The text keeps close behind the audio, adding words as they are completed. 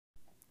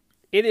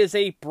It is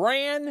a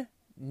brand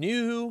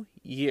new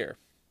year.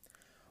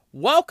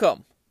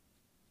 Welcome,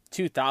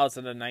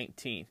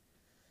 2019.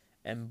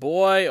 And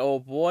boy, oh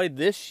boy,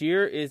 this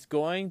year is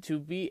going to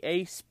be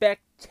a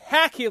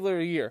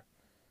spectacular year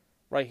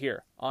right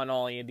here on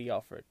All Andy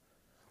Alfred.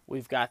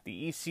 We've got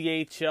the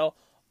ECHL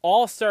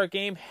All-Star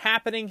Game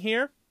happening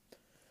here.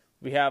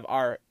 We have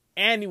our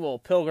annual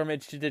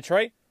pilgrimage to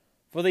Detroit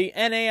for the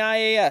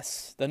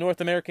NAIAS, the North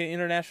American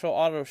International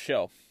Auto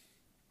Show.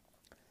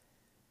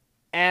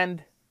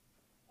 And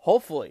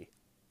hopefully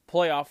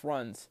playoff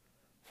runs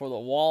for the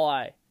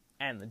Walleye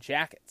and the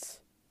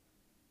Jackets.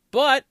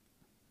 But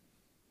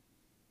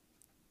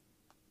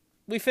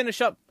we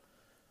finish up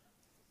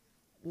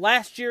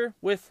last year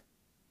with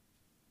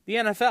the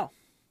NFL.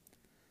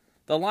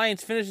 The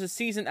Lions finished the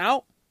season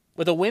out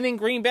with a win in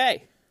Green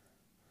Bay,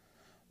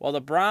 while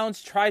the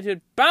Browns tried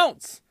to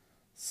bounce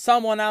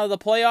someone out of the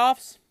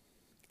playoffs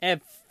and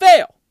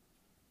fail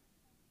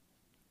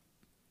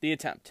the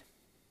attempt.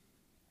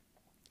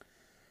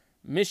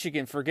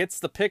 Michigan forgets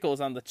the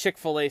pickles on the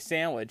Chick-fil-A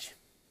sandwich,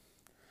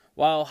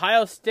 while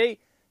Ohio State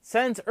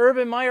sends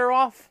Urban Meyer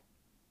off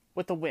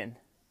with a win.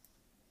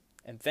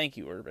 And thank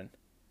you, Urban.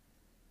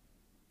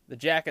 The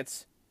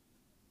Jackets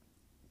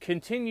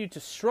continue to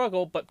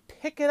struggle, but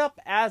pick it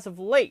up as of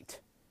late,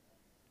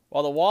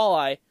 while the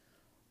Walleye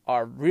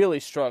are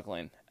really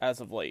struggling as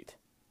of late.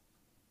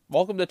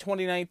 Welcome to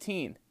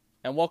 2019,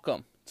 and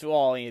welcome to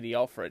All Andy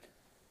Alfred.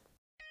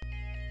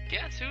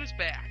 Guess who's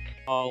back?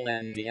 All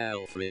Andy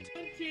Alfred.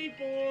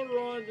 24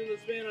 runs in the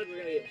span of... We're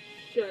going to get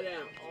shut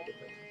out.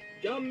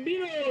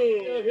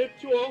 Gambino hit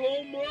to a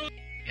home run.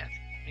 Yes,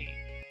 me.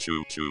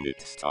 Choo choo,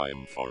 it's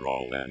time for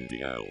All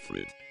Andy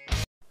Alfred.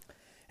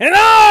 And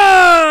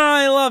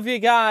I love you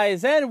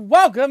guys, and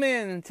welcome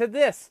in to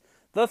this,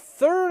 the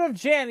 3rd of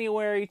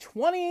January,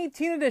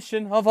 2018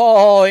 edition of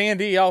All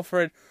Andy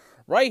Alfred,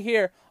 right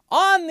here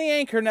on the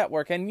Anchor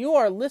Network. And you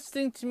are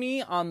listening to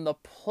me on the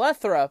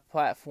plethora of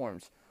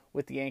platforms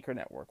with the Anchor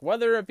Network,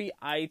 whether it be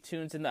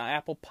iTunes and the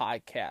Apple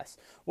Podcasts,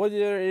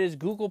 whether it is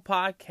Google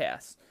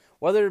Podcasts,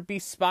 whether it be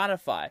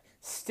Spotify,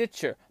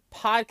 Stitcher,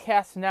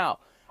 Podcast Now.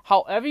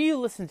 However you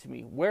listen to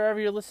me, wherever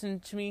you're listening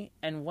to me,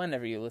 and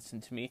whenever you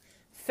listen to me,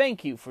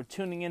 thank you for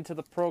tuning into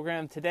the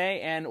program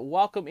today, and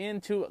welcome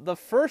into the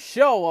first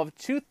show of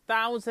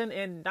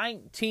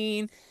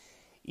 2019.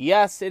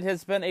 Yes, it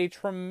has been a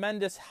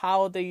tremendous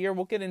holiday year.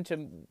 We'll get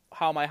into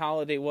how my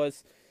holiday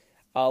was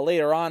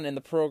later on in the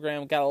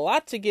program. Got a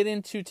lot to get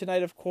into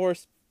tonight, of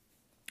course.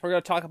 We're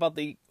going to talk about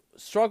the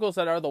struggles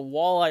that are the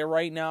Walleye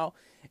right now,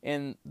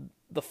 and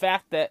the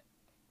fact that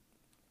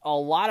a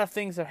lot of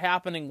things are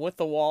happening with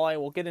the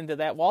Walleye. We'll get into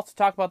that. We'll also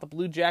talk about the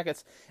Blue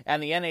Jackets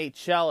and the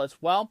NHL as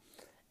well.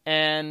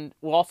 And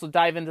we'll also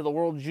dive into the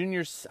World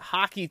Juniors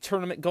Hockey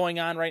Tournament going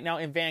on right now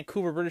in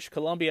Vancouver, British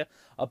Columbia.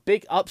 A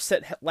big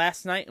upset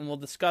last night, and we'll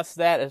discuss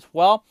that as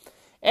well.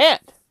 And,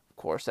 of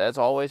course, as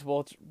always,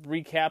 we'll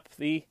recap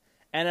the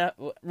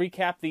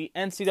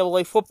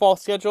NCAA football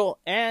schedule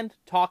and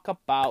talk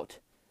about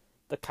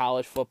the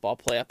college football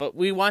playoff. But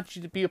we want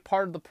you to be a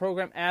part of the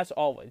program as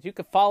always. You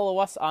can follow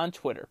us on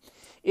Twitter.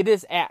 It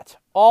is at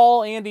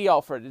All Andy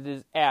Alfred. It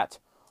is at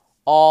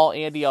All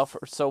Andy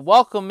Alfred. So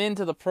welcome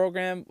into the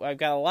program. I've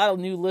got a lot of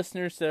new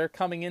listeners that are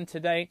coming in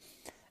today,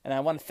 and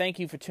I want to thank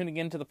you for tuning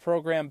into the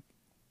program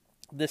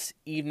this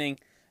evening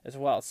as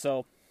well.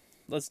 So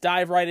let's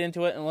dive right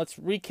into it, and let's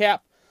recap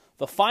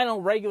the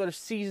final regular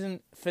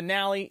season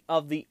finale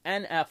of the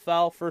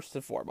NFL first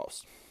and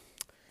foremost.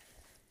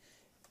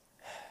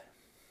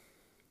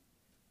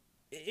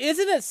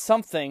 Isn't it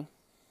something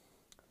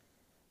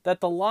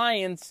that the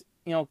Lions,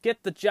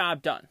 get the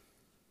job done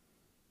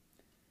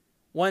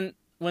when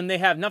they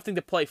have nothing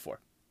to play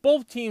for?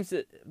 Both teams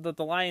that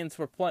the Lions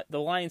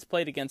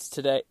played against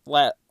today,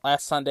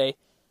 last Sunday,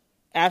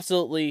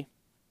 absolutely,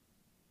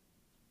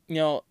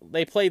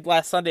 they played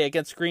last Sunday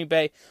against Green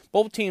Bay.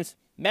 Both teams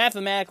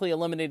mathematically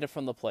eliminated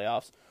from the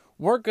playoffs.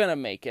 We're going to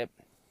make it.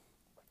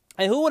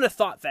 And who would have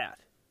thought that?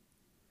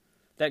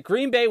 That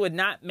Green Bay would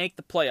not make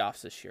the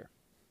playoffs this year?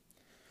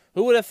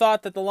 Who would have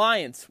thought that the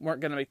Lions weren't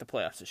going to make the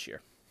playoffs this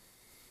year?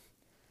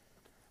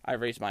 I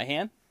raised my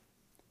hand.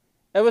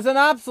 It was an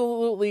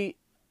absolutely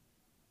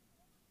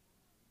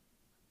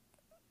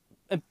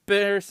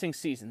embarrassing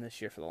season this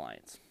year for the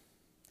Lions.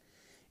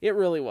 It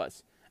really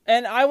was.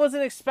 And I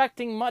wasn't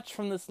expecting much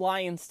from this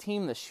Lions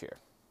team this year.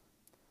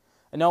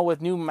 I know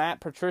with new Matt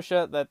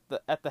Patricia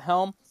at the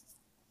helm,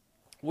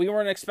 we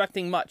weren't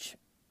expecting much.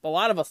 A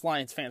lot of us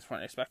Lions fans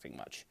weren't expecting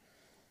much.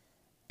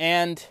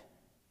 And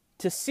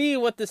to see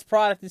what this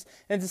product is,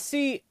 and to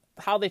see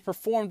how they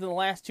performed in the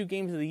last 2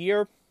 games of the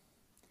year,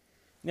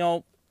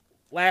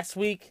 last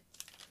week,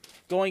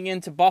 going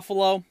into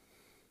Buffalo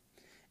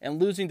and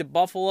losing to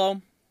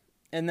Buffalo,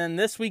 and then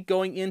this week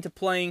going into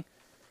playing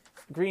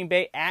Green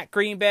Bay at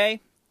Green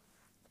Bay,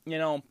 I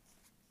don't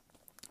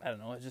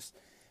know, it just,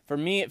 for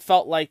me, it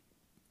felt like,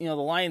 the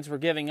Lions were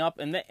giving up,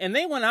 and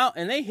they went out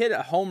and they hit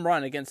a home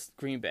run against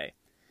Green Bay,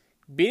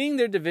 beating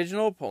their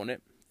divisional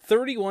opponent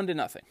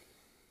 31-0.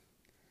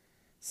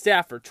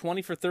 Stafford,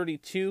 20 for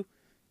 32,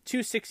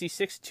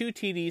 266, 2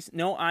 TDs,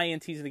 no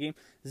INTs in the game.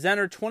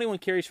 Zenner, 21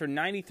 carries for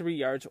 93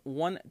 yards,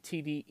 1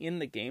 TD in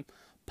the game.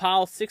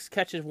 Powell, 6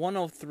 catches,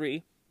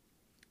 103,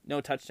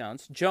 no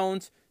touchdowns.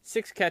 Jones,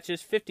 6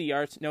 catches, 50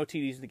 yards, no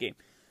TDs in the game.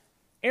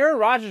 Aaron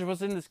Rodgers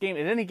was in this game,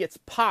 and then he gets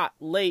pot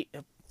late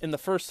in the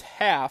first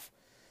half,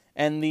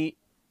 and the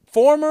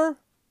former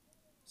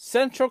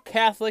Central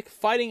Catholic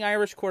Fighting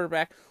Irish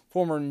quarterback,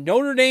 former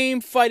Notre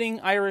Dame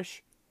Fighting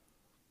Irish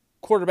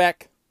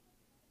quarterback,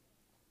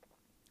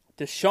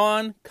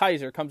 DeShone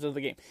Kizer, comes into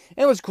the game.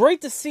 And it was great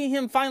to see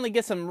him finally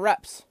get some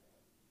reps.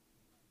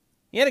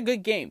 He had a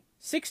good game.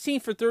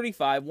 16 for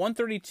 35,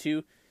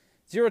 132,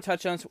 0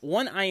 touchdowns,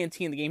 1 INT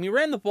in the game. He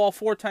ran the ball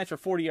 4 times for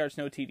 40 yards,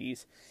 no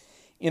TDs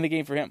in the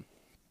game for him.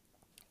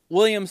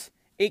 Williams,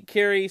 8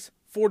 carries,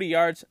 40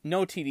 yards,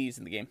 no TDs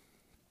in the game.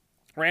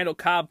 Randall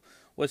Cobb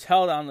was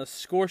held on the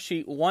score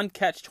sheet, 1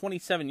 catch,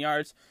 27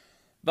 yards.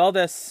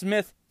 Valdez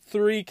Smith,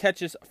 3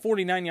 catches,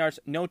 49 yards,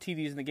 no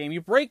TDs in the game.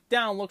 Your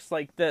breakdown looks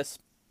like this.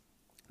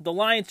 The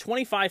Lions,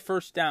 25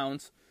 first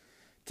downs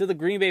to the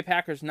Green Bay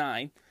Packers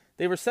 9.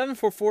 They were 7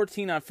 for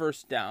 14 on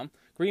first down.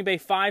 Green Bay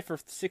 5 for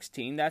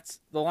 16.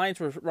 The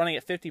Lions were running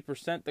at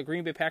 50%. The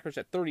Green Bay Packers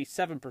at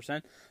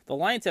 37%. The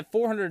Lions had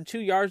 402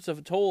 yards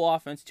of total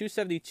offense,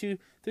 272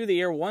 through the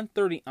air,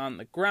 130 on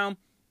the ground.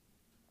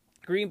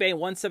 Green Bay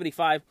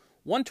 175,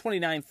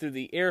 129 through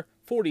the air,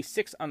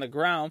 46 on the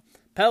ground.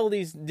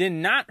 Penalties did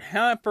not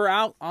hamper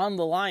out on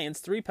the Lions.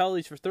 3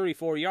 penalties for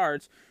 34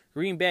 yards.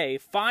 Green Bay,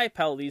 5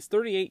 penalties,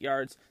 38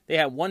 yards. They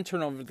had 1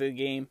 turnover in the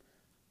game.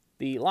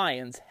 The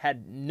Lions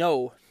had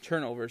no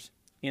turnovers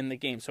in the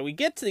game. So we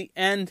get to the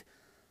end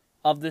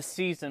of this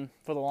season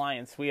for the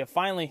Lions. We have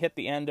finally hit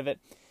the end of it,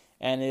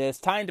 and it is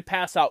time to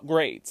pass out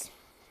grades,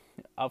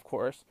 of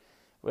course.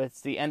 It's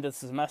the end of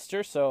the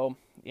semester, so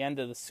the end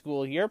of the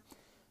school year,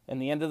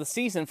 and the end of the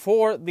season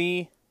for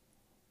the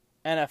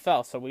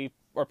NFL. So we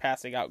are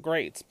passing out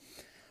grades.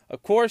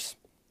 Of course,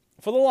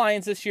 for the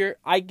Lions this year,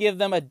 I give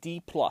them a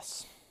D+.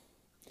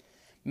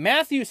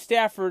 Matthew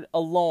Stafford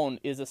alone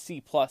is a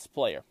C+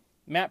 player.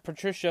 Matt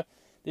Patricia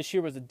this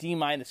year was a D-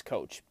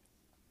 coach.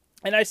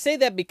 And I say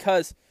that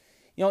because,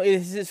 it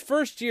is his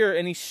first year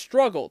and he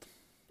struggled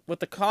with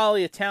the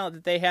quality of talent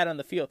that they had on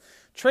the field.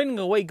 Trading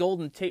away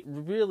Golden Tate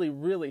really,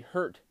 really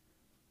hurt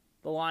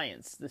the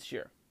Lions this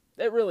year.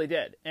 It really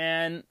did.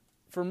 And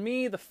for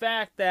me, the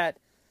fact that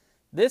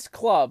this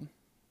club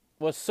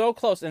was so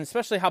close, and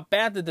especially how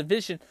bad the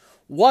division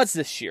was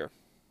this year.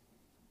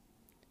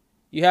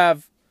 You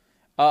have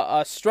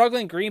a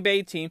struggling Green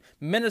Bay team,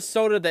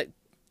 Minnesota that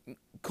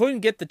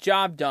couldn't get the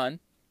job done,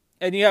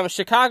 and you have a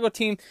Chicago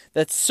team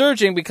that's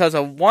surging because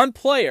of one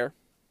player.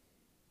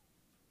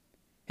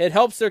 It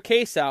helps their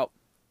case out.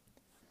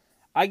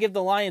 I give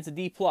the Lions a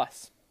D+.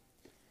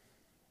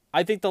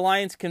 I think the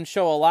Lions can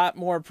show a lot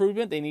more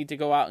improvement. They need to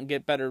go out and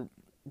get better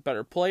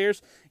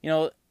players.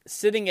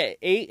 Sitting at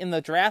 8 in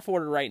the draft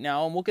order right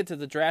now, and we'll get to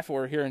the draft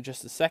order here in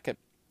just a second,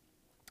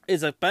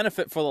 is a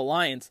benefit for the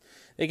Lions.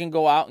 They can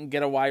go out and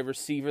get a wide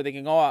receiver. They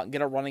can go out and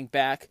get a running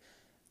back,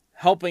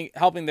 helping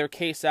their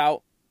case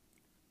out.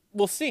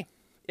 We'll see.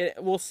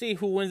 We'll see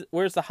who wins.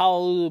 Where's the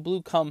Honolulu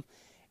Blue come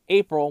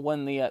April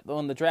when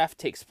the draft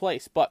takes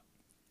place? But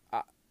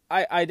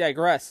I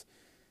digress.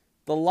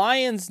 The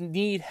Lions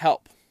need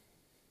help.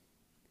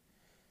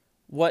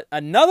 What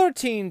another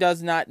team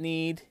does not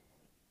need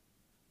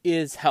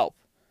is help.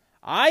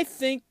 I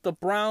think the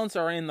Browns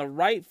are in the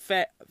right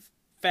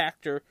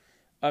factor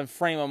of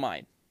frame of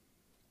mind.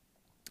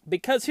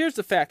 Because here's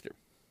the factor.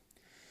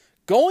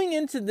 Going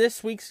into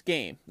this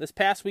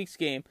past week's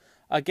game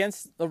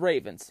against the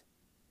Ravens,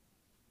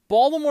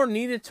 Baltimore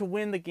needed to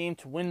win the game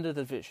to win the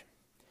division.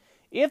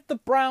 If the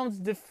Browns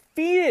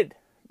defeated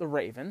the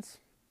Ravens,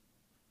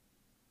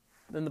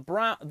 then the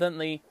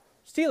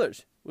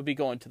Steelers would be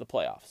going to the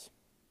playoffs.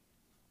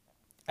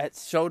 It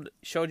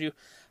showed you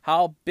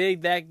how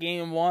big that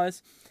game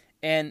was.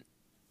 And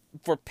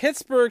for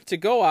Pittsburgh to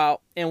go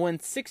out and win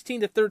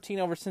 16-13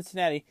 over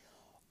Cincinnati,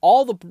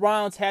 all the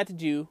Browns had to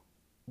do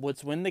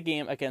was win the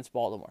game against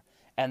Baltimore.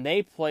 And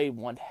they played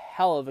one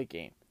hell of a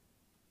game.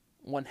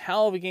 One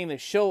hell of a game to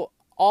show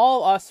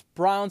all us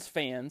Browns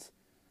fans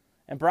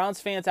and Browns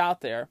fans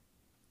out there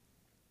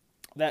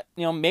that,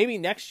 maybe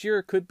next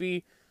year could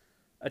be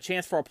a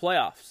chance for a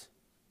playoffs.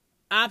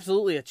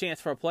 Absolutely a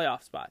chance for a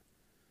playoff spot.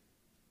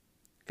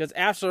 Because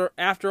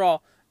after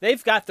all,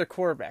 they've got their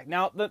quarterback.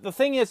 Now, the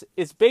thing is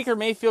Baker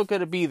Mayfield going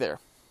to be there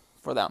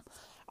for them?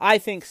 I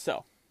think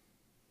so.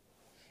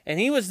 And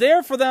he was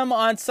there for them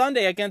on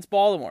Sunday against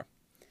Baltimore.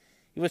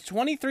 He was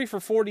 23 for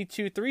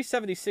 42,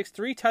 376,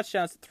 3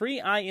 touchdowns, 3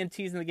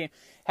 INTs in the game.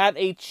 Had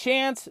a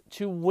chance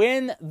to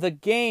win the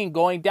game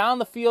going down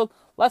the field,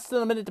 less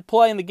than a minute to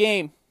play in the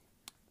game.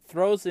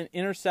 Throws an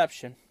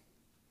interception.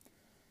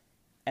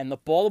 And the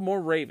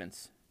Baltimore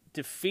Ravens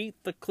defeat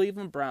the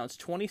Cleveland Browns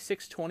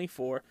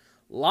 26-24,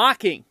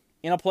 locking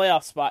in a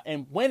playoff spot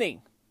and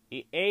winning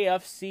the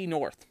AFC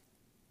North.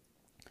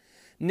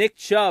 Nick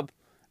Chubb,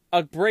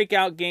 a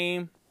breakout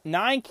game,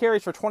 9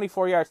 carries for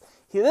 24 yards.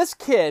 This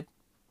kid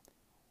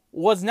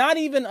was not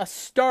even a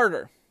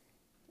starter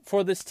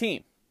for this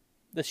team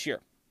this year.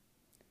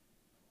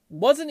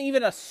 Wasn't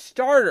even a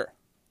starter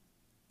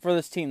for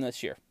this team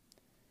this year.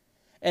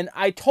 And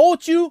I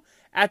told you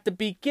at the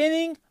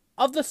beginning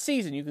of the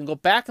season, you can go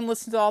back and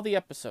listen to all the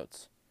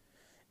episodes,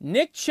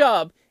 Nick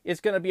Chubb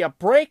is going to be a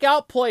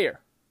breakout player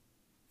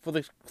for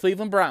the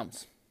Cleveland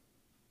Browns.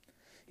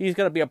 He's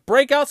going to be a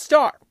breakout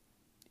star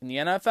in the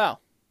NFL.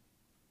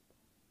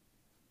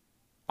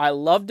 I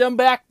loved him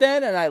back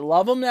then, and I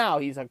love him now.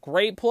 He's a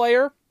great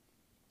player.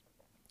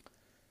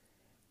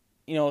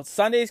 You know,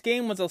 Sunday's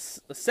game was a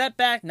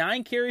setback.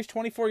 9 carries,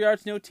 24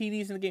 yards, no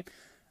TDs in the game.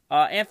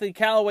 Anthony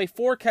Callaway,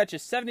 4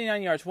 catches,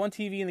 79 yards, 1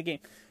 TD in the game.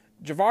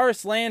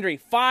 Jarvis Landry,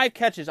 5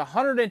 catches,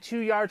 102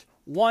 yards,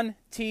 1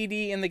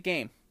 TD in the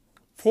game.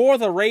 For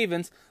the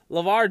Ravens,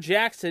 LaVar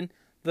Jackson,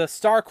 the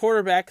star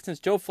quarterback since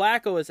Joe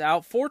Flacco is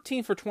out,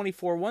 14 for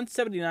 24,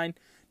 179,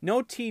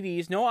 no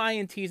TDs, no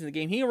INTs in the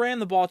game. He ran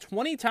the ball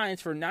 20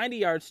 times for 90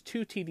 yards,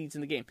 2 TDs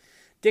in the game.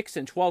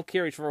 Dixon, 12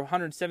 carries for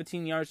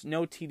 117 yards,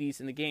 no TDs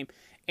in the game.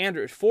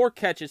 Andrews, 4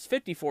 catches,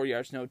 54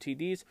 yards, no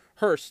TDs.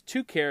 Hurst,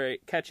 2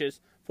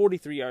 catches,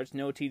 43 yards,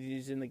 no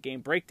TDs in the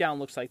game. Breakdown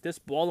looks like this.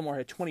 Baltimore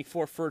had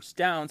 24 first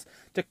downs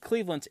to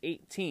Cleveland's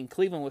 18.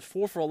 Cleveland was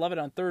 4 for 11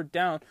 on third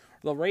down.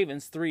 The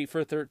Ravens, 3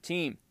 for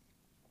 13.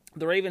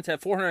 The Ravens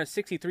had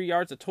 463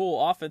 yards of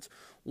total offense,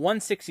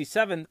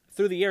 167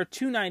 through the air,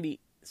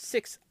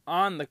 296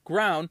 on the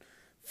ground.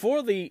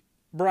 For the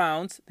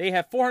Browns, they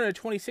have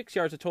 426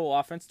 yards of total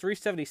offense,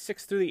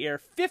 376 through the air,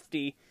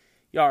 50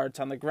 yards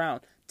on the ground.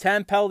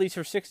 10 penalties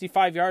for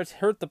 65 yards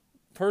hurt the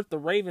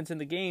Ravens in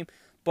the game,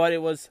 but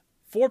it was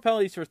 4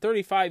 penalties for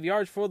 35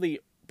 yards for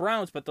the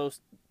Browns. But those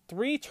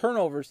 3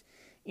 turnovers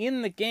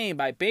in the game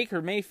by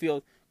Baker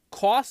Mayfield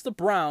cost the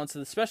Browns,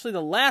 especially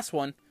the last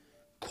one,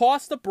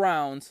 cost the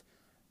Browns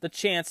the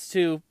chance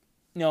to,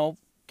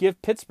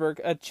 give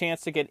Pittsburgh a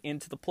chance to get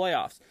into the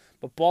playoffs.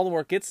 But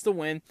Baltimore gets the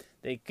win.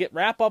 They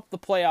wrap up the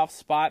playoff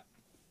spot.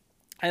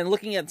 And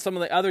looking at some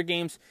of the other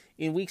games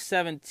in Week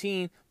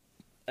 17,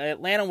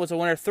 Atlanta was a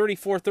winner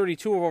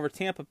 34-32 over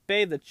Tampa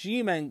Bay. The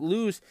G-Men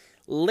lose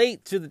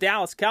late to the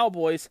Dallas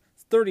Cowboys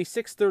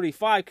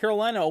 36-35.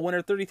 Carolina a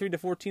winner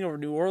 33-14 over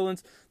New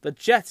Orleans. The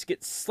Jets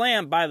get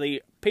slammed by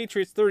the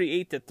Patriots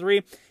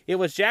 38-3. It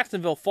was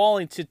Jacksonville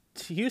falling to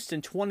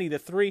Houston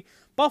 20-3.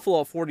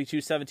 Buffalo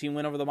 42-17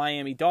 win over the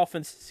Miami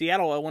Dolphins.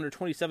 Seattle a winner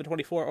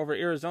 27-24 over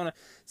Arizona.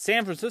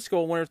 San Francisco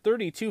a winner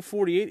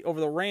 32-48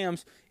 over the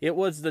Rams. It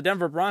was the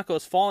Denver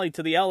Broncos falling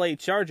to the LA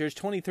Chargers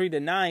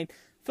 23-9.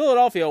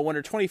 Philadelphia a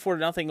winner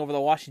 24-0 over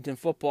the Washington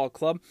Football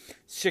Club.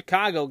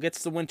 Chicago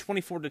gets the win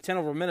 24-10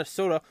 over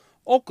Minnesota.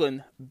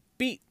 Oakland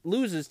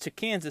loses to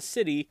Kansas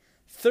City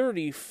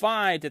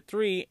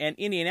 35-3, and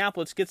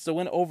Indianapolis gets the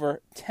win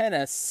over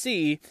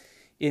Tennessee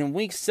in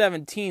Week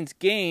 17's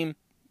game,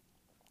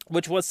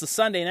 which was the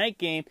Sunday night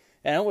game,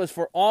 and it was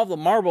for all the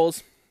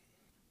marbles.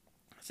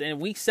 And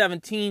Week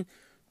 17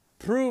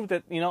 proved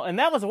that, and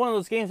that was one of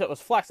those games that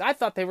was flexed. I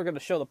thought they were going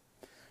to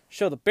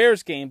show the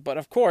Bears game, but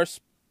of course,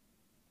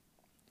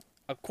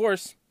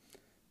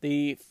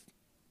 they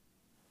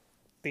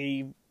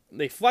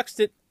flexed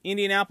it.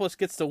 Indianapolis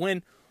gets the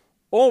win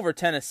over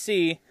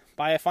Tennessee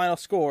by a final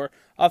score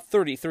of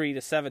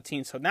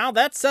 33-17. So now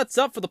that sets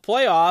up for the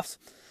playoffs.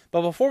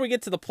 But before we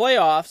get to the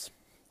playoffs,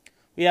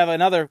 we have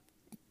another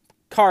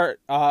card,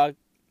 great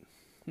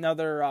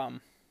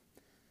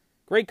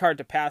card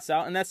to pass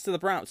out, and that's to the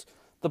Browns.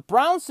 The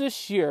Browns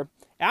this year,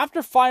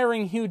 after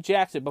firing Hugh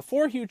Jackson,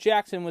 before Hugh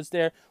Jackson was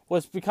there,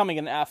 was becoming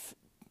an F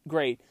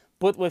grade.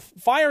 But with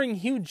firing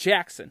Hugh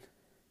Jackson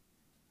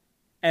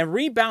and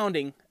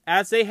rebounding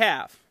as they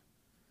have,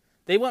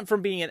 they went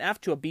from being an F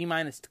to a B-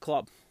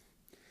 club.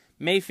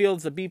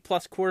 Mayfield's a B+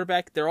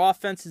 quarterback. Their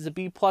offense is a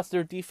B+.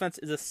 Their defense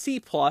is a C+,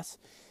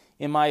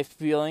 in my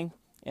feeling.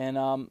 And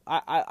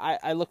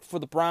I look for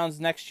the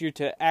Browns next year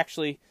to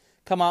actually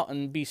come out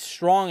and be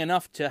strong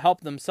enough to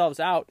help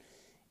themselves out.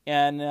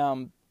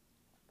 And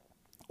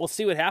we'll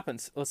see what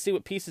happens. Let's see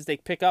what pieces they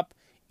pick up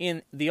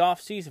in the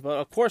offseason. But,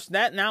 of course,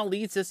 that now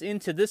leads us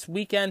into this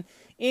weekend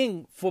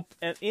in the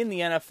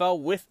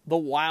NFL with the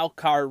wild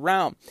card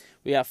round.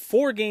 We have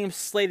 4 games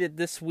slated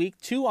this week,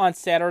 2 on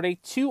Saturday,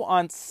 2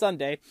 on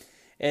Sunday.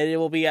 And it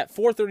will be at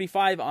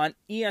 4:35 on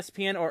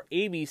ESPN or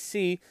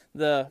ABC.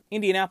 The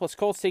Indianapolis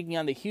Colts taking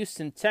on the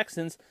Houston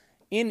Texans.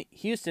 In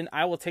Houston,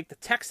 I will take the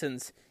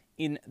Texans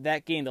in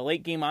that game. The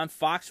late game on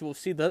Fox, we'll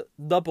see the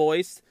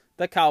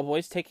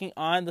Cowboys, taking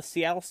on the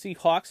Seattle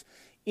Seahawks.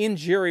 In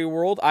Jerry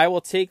World, I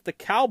will take the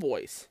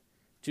Cowboys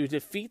to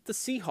defeat the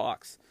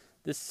Seahawks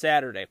this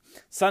Saturday.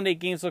 Sunday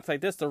games look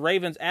like this. The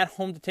Ravens at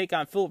home to take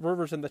on Phillip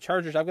Rivers and the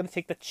Chargers. I'm going to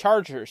take the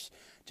Chargers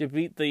to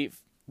beat the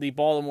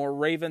Baltimore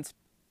Ravens.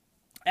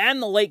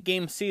 And the late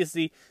game sees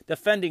the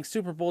defending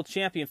Super Bowl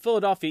champion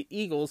Philadelphia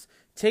Eagles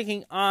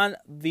taking on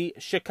the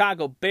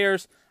Chicago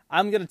Bears.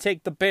 I'm going to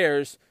take the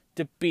Bears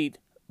to beat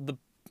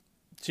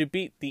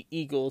the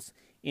Eagles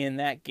in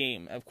that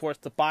game. Of course,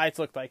 the byes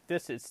look like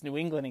this. It's New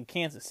England and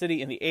Kansas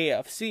City in the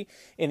AFC.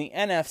 In the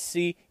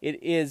NFC, it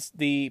is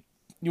the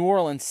New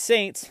Orleans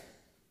Saints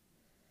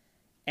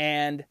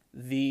and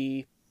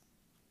the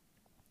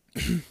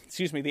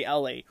the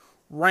LA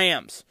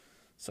Rams.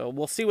 So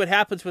we'll see what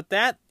happens with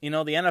that. The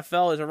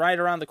NFL is right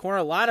around the corner.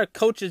 A lot of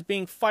coaches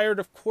being fired,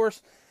 of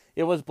course.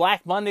 It was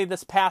Black Monday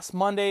this past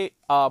Monday.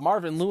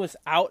 Marvin Lewis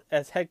out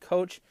as head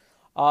coach.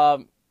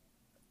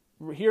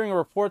 Hearing a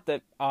report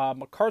that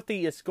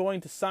McCarthy is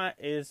going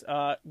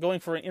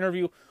for an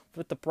interview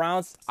with the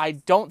Browns. I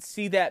don't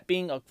see that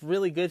being a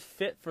really good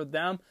fit for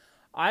them.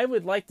 I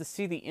would like to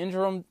see the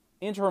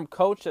interim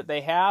coach that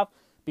they have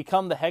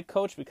become the head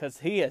coach, because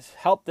he has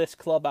helped this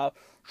club out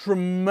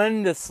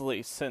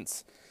tremendously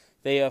since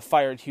they have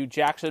fired Hugh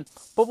Jackson.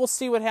 But we'll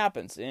see what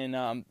happens. And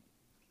I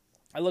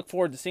look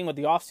forward to seeing what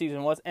the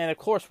offseason was, and of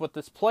course what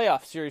this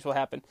playoff series will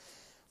happen.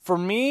 For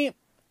me,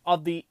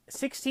 of the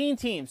 16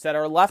 teams that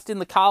are left in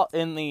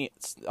the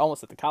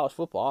almost at the college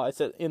football, I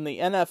said in the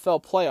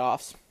NFL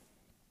playoffs,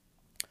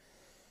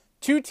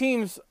 2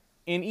 teams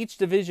in each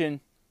division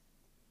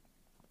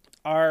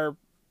are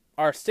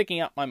sticking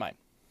out in my mind.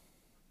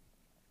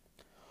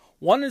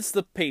 One is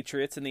the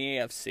Patriots in the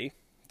AFC,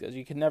 because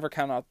you can never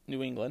count out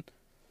New England.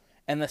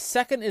 And the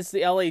second is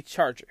the LA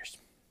Chargers.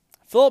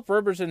 Philip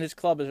Rivers and his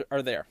club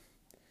are there.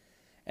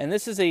 And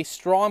this is a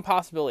strong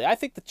possibility. I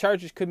think the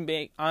Chargers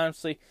couldn't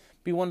honestly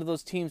be one of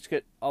those teams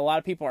that a lot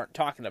of people aren't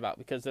talking about,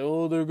 because they're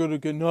going to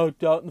get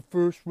knocked out in the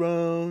first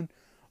round.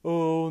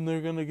 And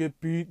they're going to get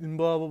beaten,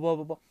 blah, blah, blah,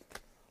 blah, blah.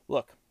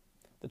 Look,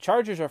 the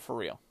Chargers are for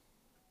real.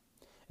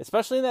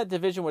 Especially in that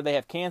division where they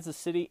have Kansas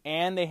City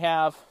and they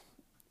had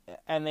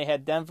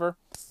Denver.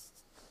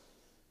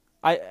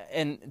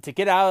 And to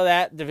get out of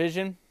that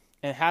division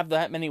and have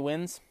that many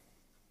wins,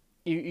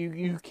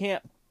 you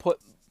can't put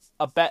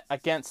a bet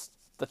against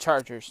the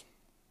Chargers.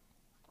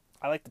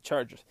 I like the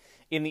Chargers.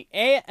 In the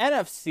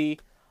NFC,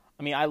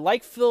 I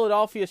like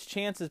Philadelphia's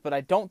chances, but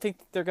I don't think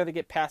they're going to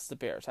get past the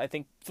Bears. I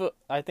think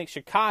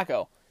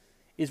Chicago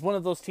is one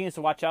of those teams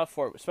to watch out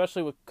for,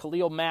 especially with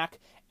Khalil Mack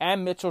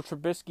and Mitchell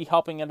Trubisky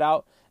helping it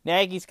out.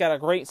 Nagy's got a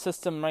great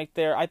system right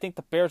there. I think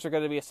the Bears are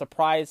going to be a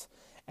surprise.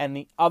 And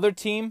the other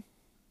team,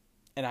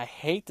 and I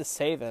hate to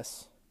say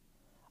this,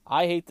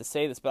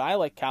 but I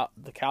like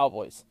the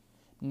Cowboys.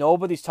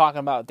 Nobody's talking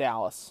about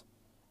Dallas.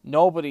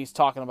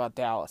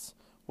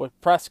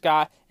 With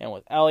Prescott and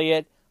with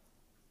Elliott,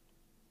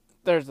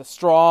 there's a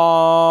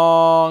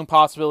strong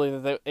possibility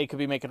that they could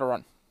be making a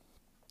run.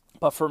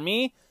 But for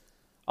me,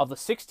 of the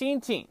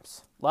 16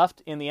 teams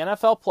left in the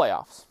NFL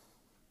playoffs,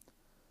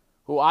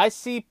 who I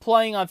see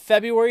playing on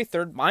February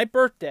 3rd, my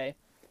birthday,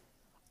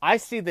 I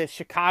see the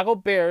Chicago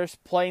Bears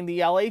playing the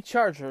LA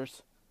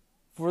Chargers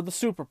for the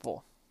Super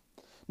Bowl.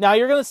 Now,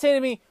 you're going to say to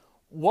me,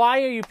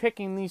 why are you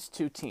picking these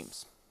 2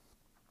 teams?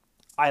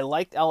 I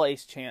liked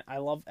LA's chant. I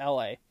love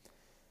LA.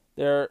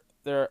 They're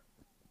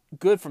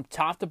good from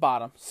top to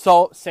bottom.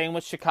 So, same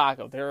with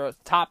Chicago. They're a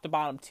top to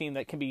bottom team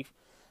that can be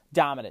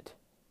dominant.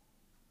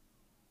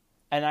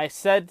 And I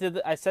said at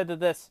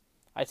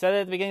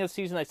the beginning of the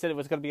season, I said it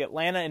was going to be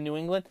Atlanta and New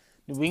England.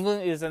 New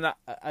England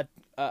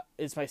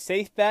is my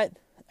safe bet.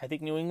 I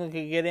think New England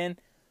could get in.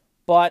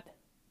 But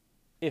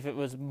if it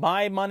was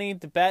my money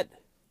to bet,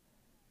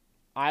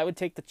 I would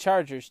take the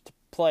Chargers to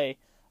play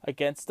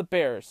against the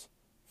Bears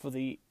for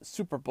the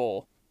Super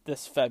Bowl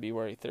this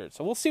February 3rd.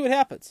 So we'll see what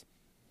happens.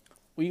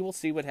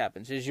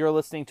 As you're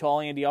listening to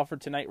All Andy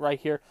Alford tonight right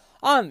here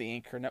on the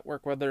Anchor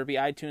Network, whether it be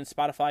iTunes,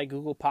 Spotify,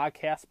 Google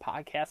Podcasts,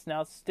 Podcast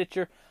Now,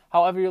 Stitcher,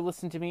 however you're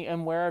listening to me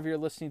and wherever you're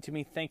listening to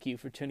me, thank you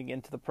for tuning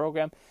into the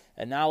program.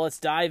 And now let's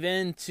dive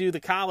into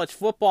the college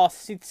football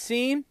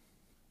scene.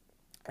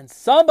 And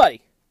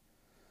somebody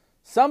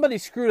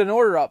screwed an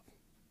order up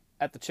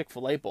at the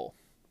Chick-fil-A Bowl.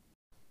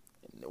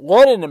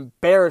 What an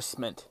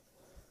embarrassment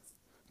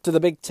to the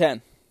Big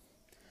Ten.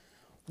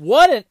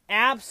 What an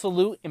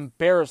absolute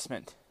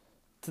embarrassment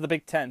to the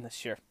Big Ten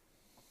this year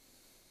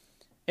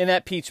in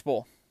that Peach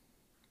Bowl.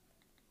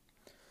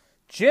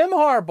 Jim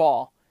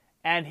Harbaugh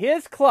and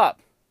his club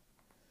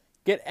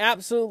get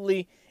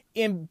absolutely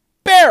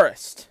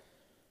embarrassed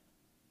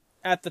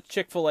at the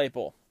Chick-fil-A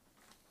Bowl.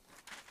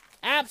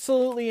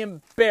 Absolutely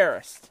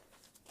embarrassed.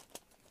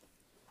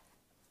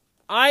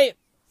 I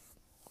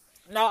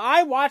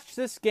watched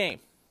this game,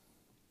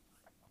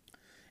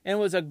 and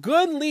it was a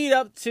good lead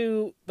up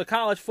to the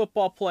college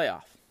football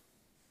playoff.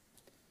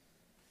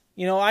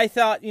 I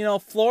thought,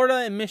 Florida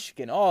and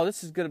Michigan,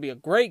 this is going to be a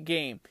great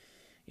game.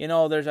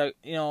 There's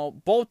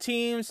both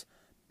teams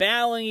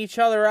battling each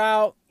other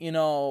out.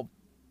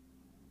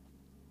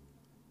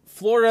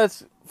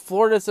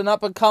 Florida's an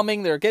up and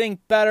coming. They're getting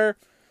better.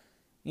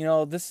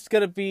 This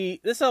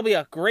will be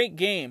a great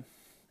game.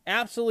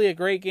 Absolutely a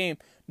great game.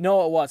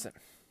 No, it wasn't.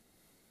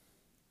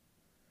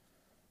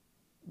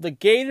 The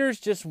Gators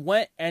just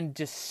went and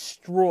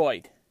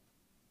destroyed.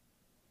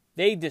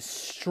 They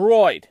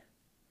destroyed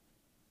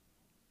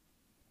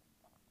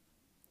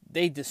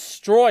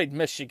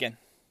Michigan.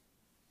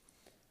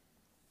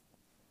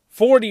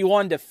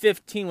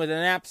 41-15 with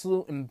an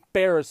absolute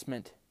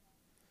embarrassment.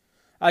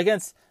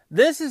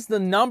 This is the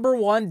number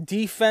one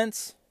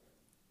defense.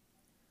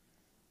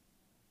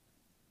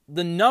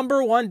 The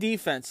number one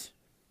defense.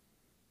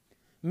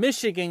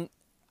 Michigan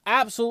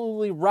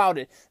absolutely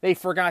routed. They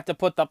forgot to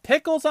put the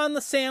pickles on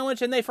the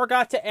sandwich, and they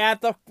forgot to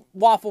add the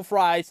waffle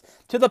fries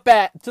to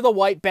the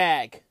white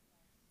bag.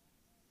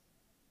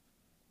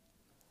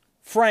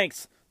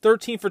 Franks,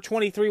 13 for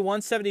 23,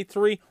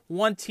 173,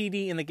 1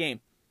 TD in the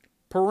game.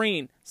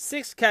 Perrine,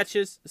 6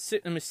 carries,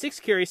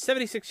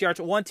 76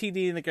 yards, 1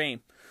 TD in the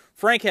game.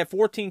 Frank had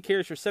 14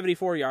 carries for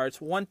 74 yards,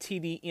 1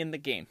 TD in the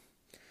game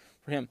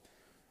for him.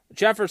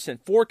 Jefferson,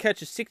 4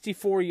 catches,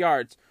 64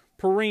 yards.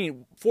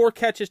 Perrine, 4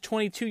 catches,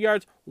 22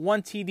 yards,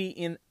 1 TD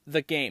in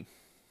the game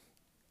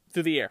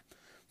through the air.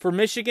 For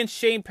Michigan,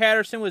 Shane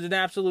Patterson was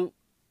absolutely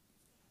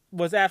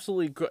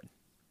good.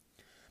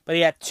 But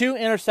he had 2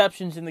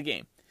 interceptions in the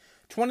game.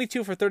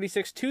 22 for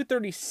 36,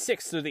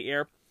 236 through the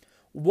air,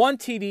 1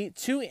 TD,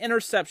 2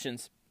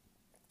 interceptions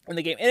in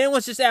the game. And it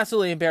was just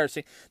absolutely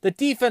embarrassing. The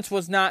defense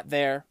was not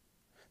there.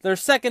 Their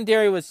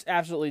secondary was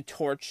absolutely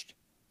torched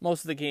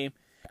most of the game.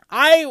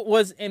 I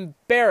was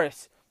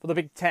embarrassed for the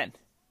Big Ten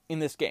in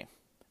this game.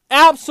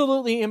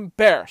 Absolutely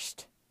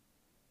embarrassed.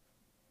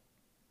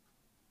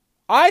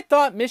 I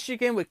thought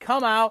Michigan would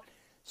come out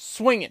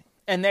swinging,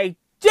 and they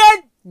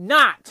did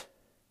not.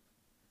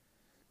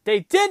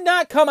 They did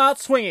not come out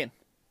swinging.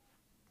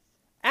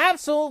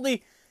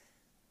 Absolutely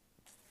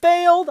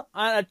failed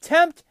on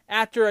attempt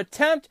after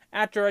attempt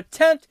after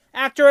attempt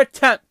after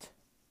attempt.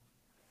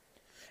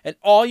 And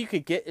all you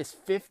could get is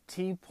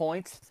 15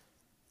 points.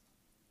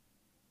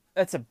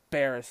 That's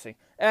embarrassing.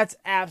 That's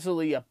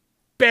absolutely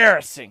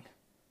embarrassing.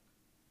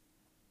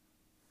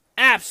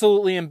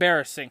 Absolutely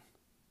embarrassing.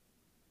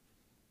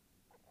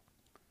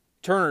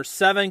 Turner,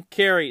 7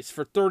 carries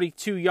for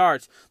 32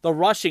 yards. The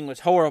rushing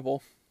was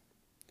horrible.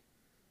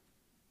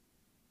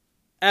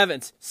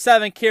 Evans,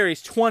 7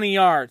 carries, 20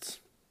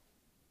 yards.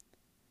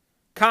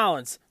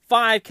 Collins,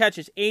 5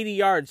 catches, 80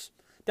 yards.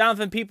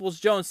 Donovan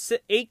Peoples-Jones,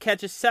 8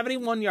 catches,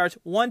 71 yards,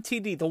 1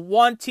 TD. The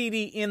 1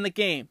 TD in the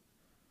game.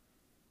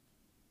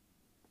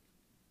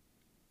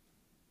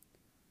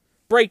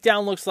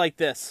 Breakdown looks like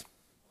this.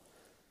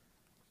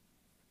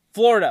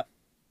 Florida,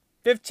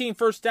 15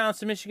 first downs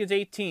to Michigan's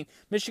 18.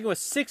 Michigan was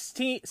 6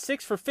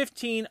 for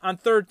 15 on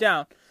third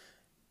down.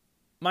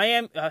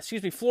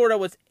 Florida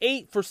was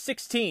 8 for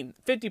 16,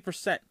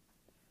 50%.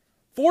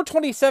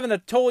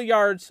 427 total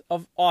yards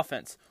of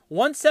offense.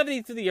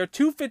 170 through the air,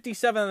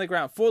 257 on the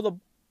ground. For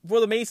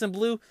the Mason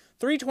Blue,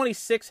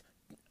 326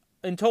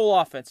 in total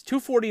offense.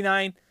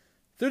 249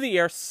 through the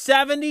air,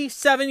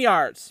 77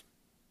 yards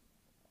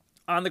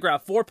on the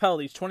ground. 4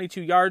 penalties,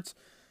 22 yards.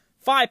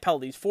 5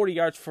 penalties, 40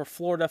 yards for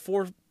Florida.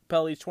 4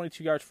 penalties,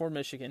 22 yards for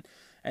Michigan.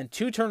 And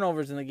 2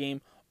 turnovers in the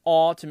game,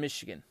 all to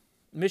Michigan.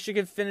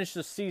 Michigan finished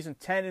the season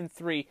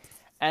 10-3,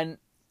 and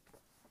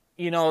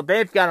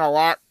they've got a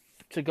lot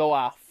to go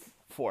off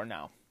for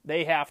now.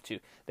 They have to.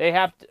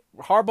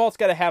 Harbaugh's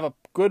got to have a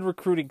good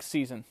recruiting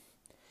season.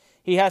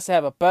 He has to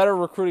have a better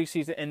recruiting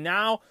season. And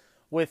now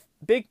with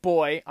Big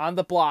Boy on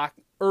the block,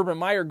 Urban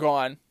Meyer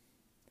gone,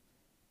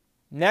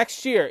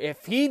 next year,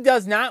 if he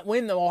does not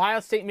win the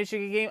Ohio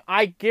State-Michigan game,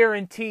 I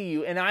guarantee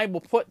you, and I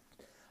will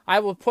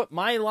put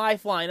my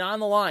lifeline on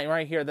the line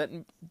right here that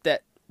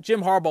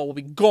Jim Harbaugh will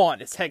be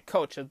gone as head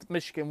coach of the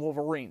Michigan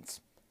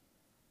Wolverines.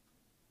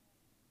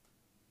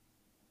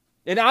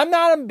 And I'm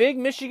not a big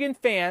Michigan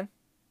fan.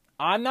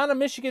 I'm not a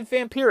Michigan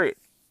fan, period.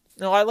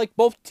 I like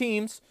both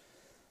teams.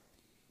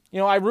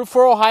 I root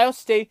for Ohio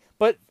State.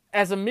 But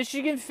as a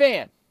Michigan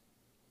fan,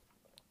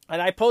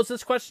 and I pose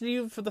this question to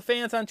you for the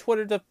fans on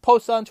Twitter to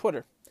post on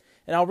Twitter,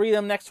 and I'll read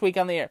them next week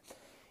on the air.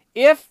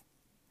 If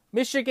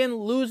Michigan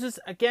loses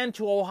again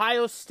to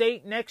Ohio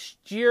State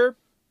next year,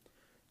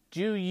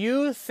 do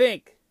you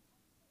think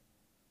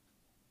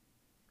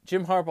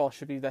Jim Harbaugh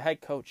should be the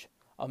head coach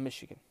of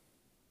Michigan?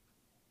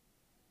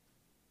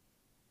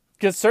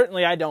 Because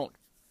certainly I don't.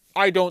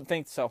 I don't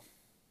think so.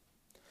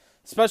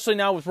 Especially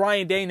now with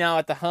Ryan Day now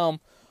at the helm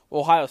of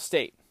Ohio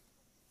State.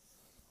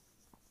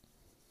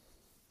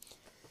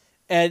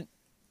 And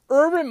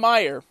Urban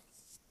Meyer,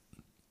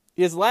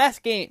 his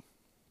last game,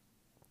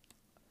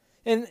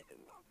 and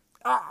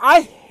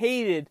I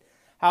hated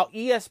how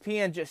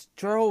ESPN just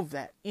drove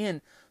that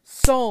in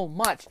so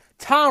much.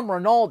 Tom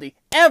Rinaldi,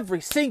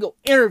 every single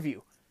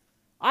interview.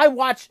 I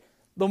watched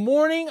the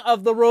morning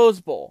of the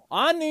Rose Bowl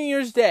on New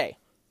Year's Day.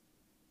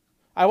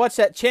 I watched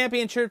that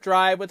championship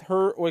drive with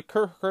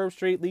Kirk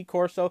Herbstreit, Lee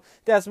Corso,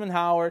 Desmond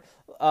Howard,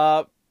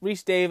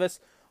 Reese Davis.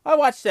 I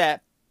watched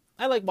that.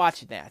 I like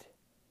watching that.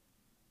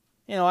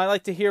 I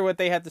like to hear what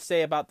they had to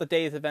say about the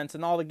day's events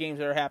and all the games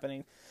that are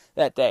happening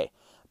that day.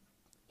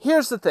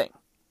 Here's the thing.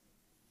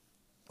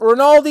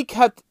 Rinaldi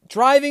kept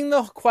driving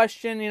the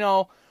question,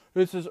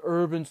 this is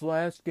Urban's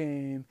last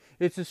game.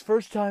 It's his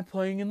first time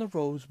playing in the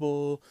Rose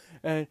Bowl.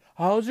 And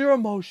how's your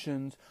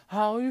emotions?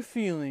 How are you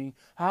feeling?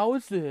 How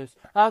is this?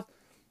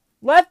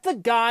 Let the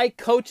guy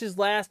coach his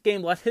last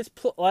game.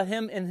 Let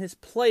him and his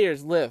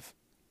players live.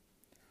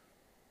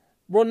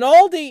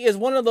 Rinaldi is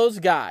one of those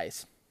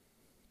guys.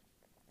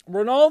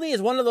 Rinaldi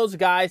is one of those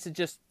guys that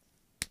just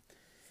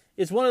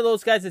is one of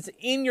those guys that's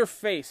in your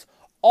face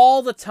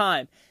all the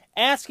time,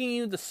 asking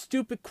you the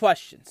stupid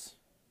questions.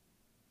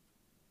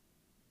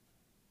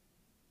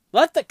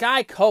 Let the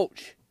guy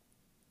coach.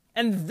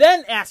 And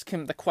then ask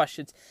him the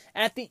questions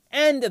at the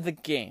end of the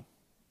game.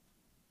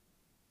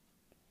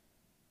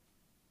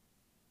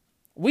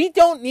 We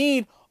don't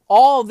need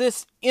all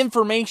this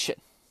information.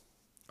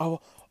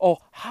 Oh,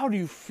 how do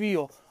you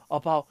feel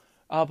about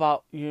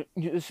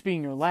this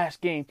being your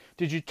last game?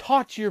 Did you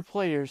talk to your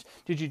players?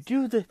 Did you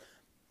do the...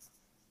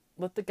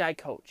 Let the guy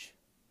coach.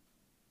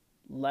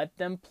 Let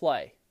them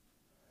play.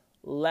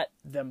 Let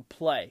them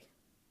play.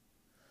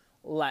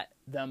 Let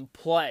them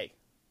play.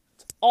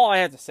 That's all I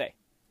have to say.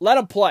 Let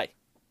them play.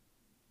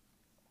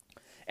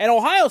 And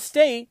Ohio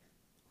State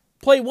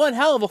played one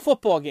hell of a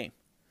football game.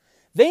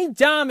 They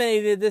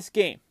dominated this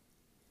game.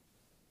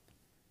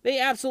 They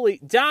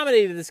absolutely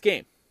dominated this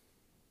game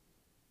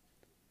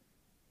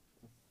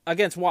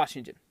against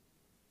Washington.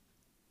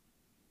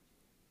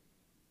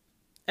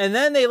 And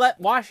then they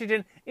let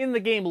Washington in the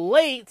game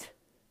late,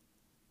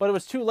 but it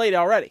was too late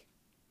already.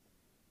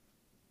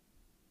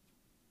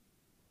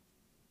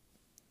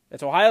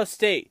 That's Ohio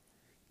State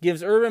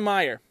gives Urban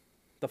Meyer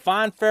the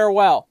fond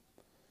farewell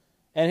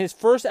and his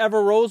first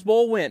ever Rose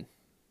Bowl win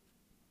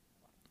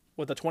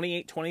with a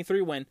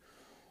 28-23 win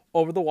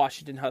over the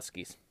Washington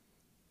Huskies.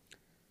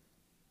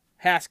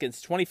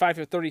 Haskins, 25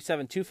 for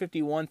 37,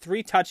 251,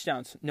 3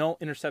 touchdowns, no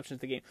interceptions in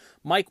the game.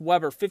 Mike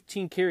Weber,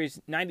 15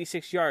 carries,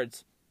 96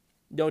 yards,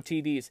 no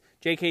TDs.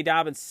 J.K.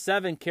 Dobbins,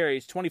 7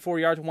 carries, 24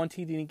 yards, 1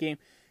 TD in the game.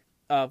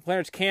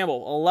 Clarence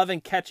Campbell,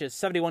 11 catches,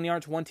 71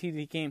 yards, 1 TD in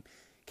the game.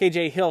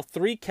 K.J. Hill,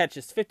 3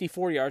 catches,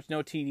 54 yards,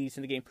 no TDs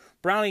in the game.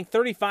 Browning,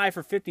 35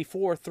 for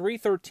 54,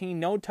 313,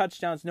 no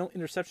touchdowns, no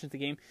interceptions in the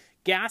game.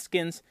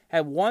 Gaskins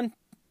had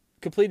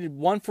completed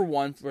 1 for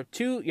 1 for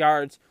 2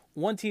 yards,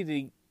 1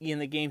 TD in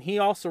the game. He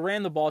also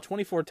ran the ball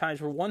 24 times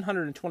for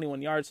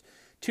 121 yards,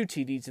 2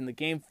 TDs in the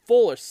game.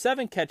 Fuller,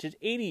 7 catches,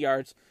 80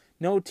 yards,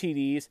 no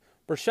TDs.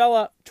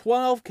 Burchella,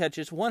 12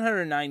 catches,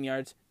 109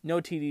 yards,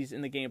 no TDs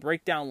in the game.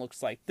 Breakdown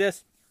looks like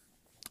this.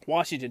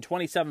 Washington,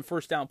 27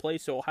 first down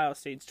plays, so Ohio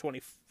State's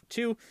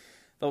 22.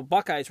 The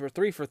Buckeyes were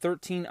 3 for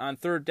 13 on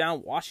third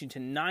down.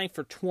 Washington, 9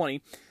 for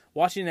 20.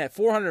 Washington had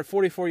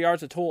 444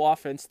 yards of total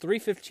offense,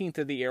 315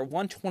 through the air,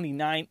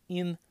 129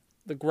 in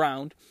the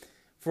ground.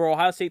 For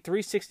Ohio State,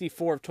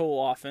 364 of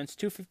total offense,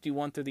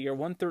 251 through the air,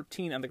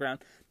 113 on the ground.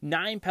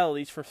 9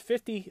 penalties for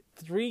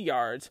 53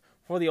 yards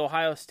for the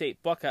Ohio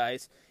State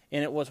Buckeyes.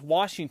 And it was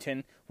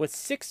Washington with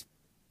 6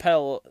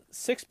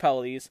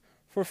 penalties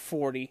for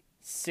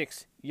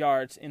 46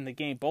 yards in the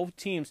game. Both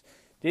teams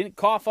didn't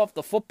cough up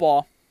the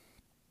football.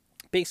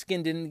 Big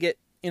Skin didn't get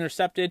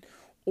intercepted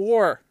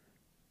or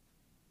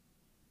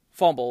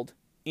fumbled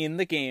in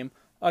the game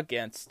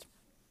against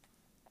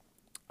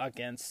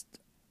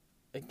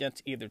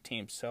either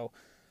team. So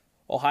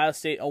Ohio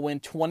State will win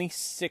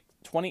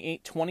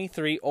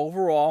 28-23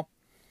 overall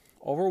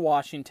over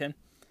Washington.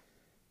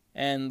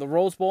 And the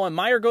Rose Bowl, and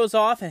Meyer goes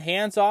off and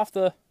hands off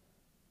the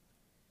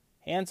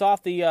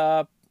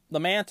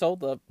mantle,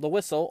 the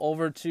whistle,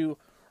 over to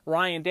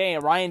Ryan Day.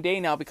 And Ryan Day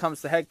now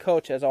becomes the head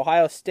coach as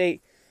Ohio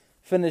State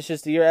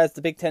finishes the year as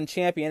the Big Ten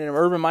champion, and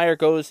Urban Meyer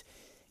goes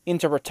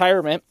into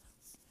retirement.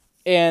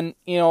 And,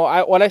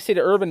 what I say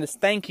to Urban is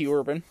thank you,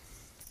 Urban.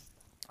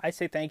 I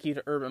say thank you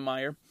to Urban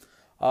Meyer.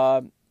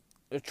 A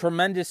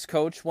tremendous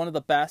coach, one of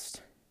the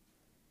best.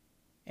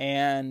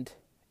 And,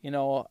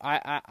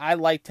 I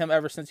liked him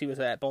ever since he was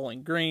at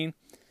Bowling Green.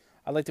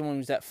 I liked him when he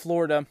was at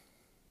Florida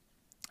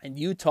and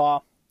Utah.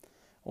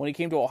 When he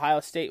came to Ohio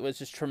State, it was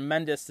just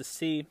tremendous to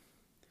see.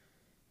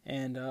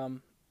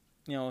 And,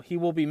 he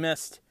will be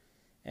missed.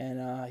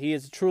 And he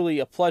is truly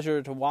a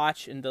pleasure to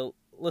watch and to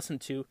listen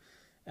to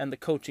and the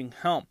coaching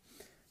helm.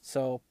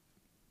 So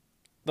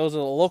those are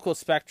the local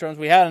spectrums.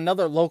 We had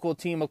another local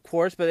team, of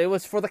course, but it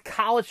was for the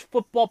college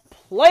football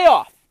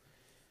playoff.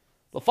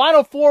 The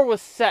Final Four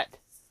was set.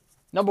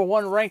 Number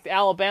 1 ranked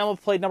Alabama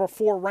played number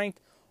 4 ranked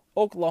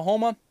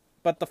Oklahoma.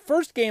 But the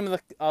first game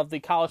of the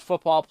college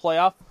football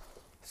playoff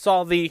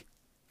saw the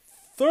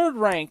 3rd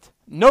ranked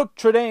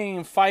Notre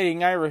Dame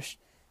Fighting Irish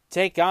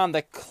take on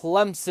the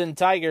Clemson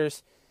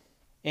Tigers.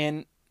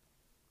 And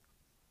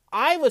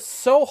I was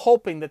so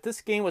hoping that this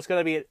game was going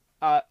to be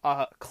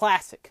a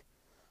classic.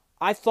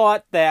 I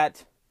thought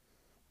that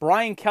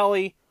Brian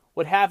Kelly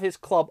would have his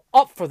club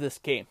up for this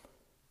game.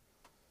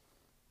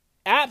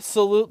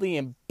 Absolutely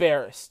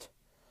embarrassed.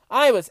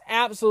 I was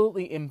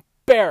absolutely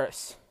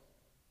embarrassed.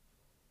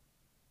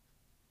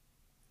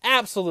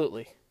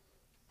 Absolutely.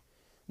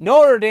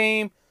 Notre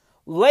Dame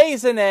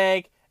lays an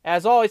egg,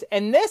 as always.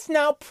 And this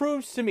now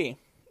proves to me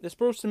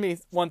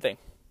one thing.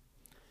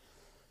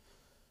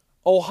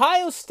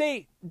 Ohio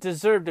State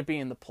deserved to be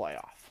in the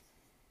playoff.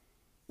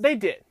 They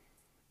did.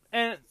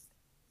 And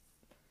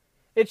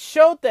it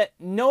showed that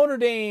Notre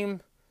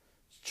Dame's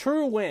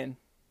true win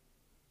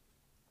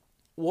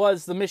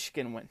was the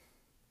Michigan win.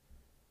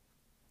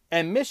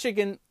 And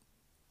Michigan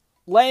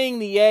laying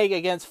the egg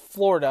against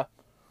Florida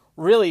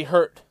really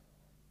hurt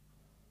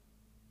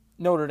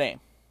Notre Dame.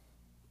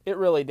 It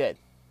really did.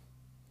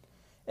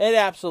 It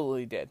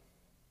absolutely did.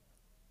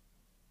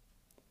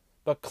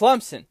 But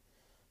Clemson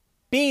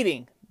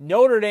beating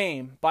Notre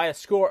Dame by a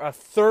score of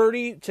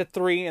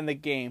 30-3 in the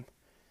game.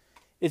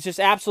 It's just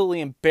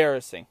absolutely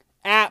embarrassing.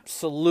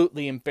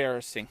 Absolutely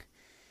embarrassing.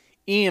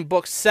 Ian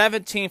Book,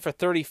 17 for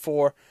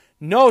 34.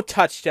 No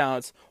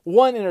touchdowns.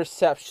 1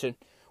 interception.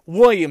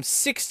 Williams,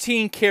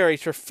 16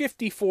 carries for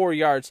 54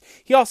 yards.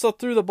 He also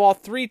threw the ball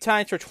 3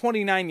 times for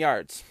 29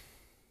 yards.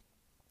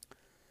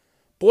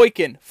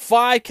 Boykin,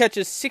 5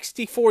 catches,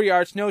 64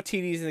 yards, no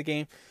TDs in the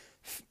game.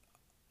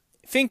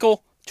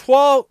 Finkel,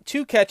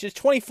 2 catches,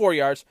 24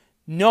 yards,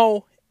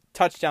 no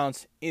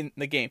touchdowns in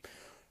the game.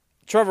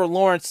 Trevor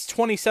Lawrence,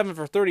 27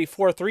 for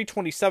 34,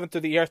 327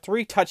 through the air,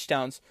 3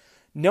 touchdowns,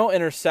 no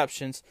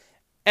interceptions.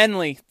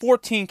 Enley,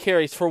 14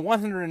 carries for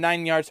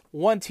 109 yards,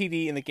 1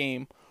 TD in the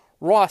game.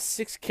 Ross,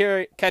 6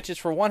 catches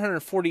for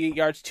 148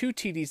 yards, 2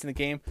 TDs in the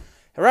game.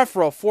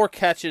 Renfro, 4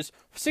 catches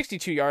for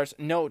 62 yards,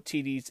 no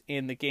TDs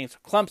in the game. So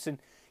Clemson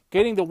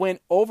getting the win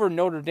over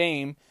Notre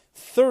Dame,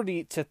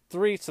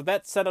 30-3. So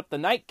that set up the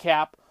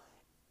nightcap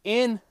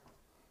in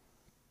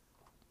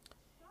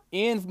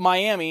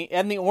Miami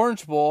and the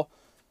Orange Bowl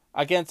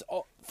against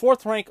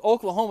 4th-ranked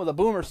Oklahoma, the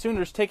Boomer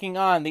Sooners, taking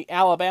on the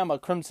Alabama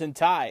Crimson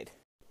Tide.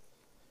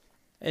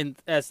 And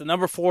as the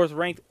number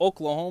 4th-ranked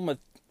Oklahoma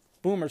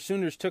Boomer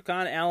Sooners took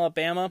on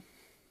Alabama,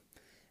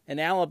 and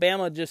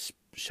Alabama just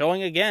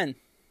showing again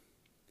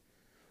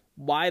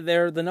why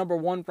they're the number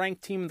 1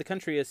 ranked team in the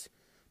country, is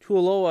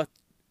Tualoa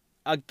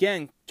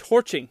again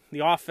torching the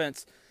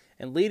offense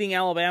and leading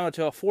Alabama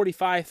to a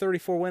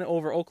 45-34 win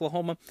over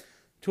Oklahoma.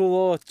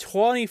 Tualoa,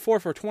 24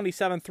 for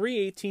 27,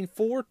 318,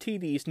 4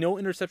 TDs, no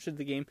interceptions in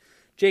the game.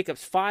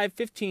 Jacobs,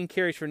 15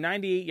 carries for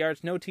 98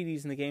 yards, no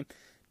TDs in the game.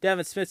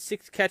 Devin Smith,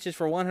 6 catches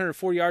for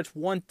 104 yards,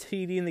 1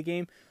 TD in the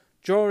game.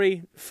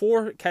 Jory,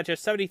 4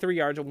 catches, 73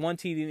 yards, and 1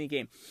 TD in the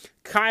game.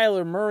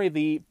 Kyler Murray,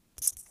 the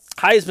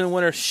Heisman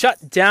winner,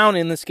 shut down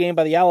in this game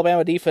by the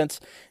Alabama defense.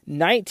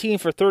 19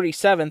 for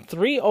 37,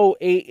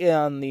 308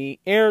 on the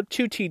air,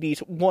 2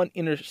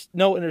 TDs,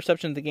 no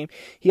interception in the game.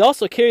 He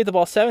also carried the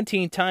ball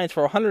 17 times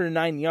for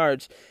 109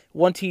 yards,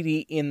 1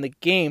 TD in the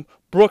game.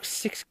 Brooks,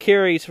 6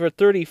 carries for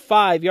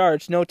 35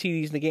 yards, no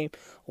TDs in the game.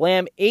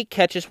 Lamb, 8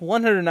 catches,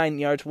 109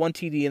 yards, 1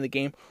 TD in the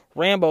game.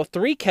 Rambo,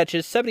 3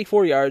 catches,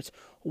 74 yards,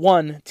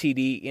 1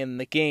 TD in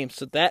the game.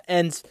 So that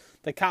ends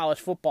the college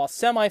football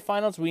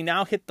semifinals. We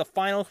now hit the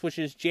finals, which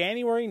is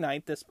January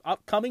 9th, this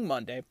upcoming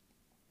Monday.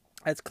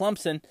 As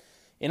Clemson,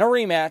 in a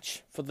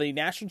rematch for the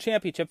national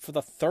championship for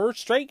the 3rd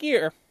straight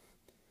year,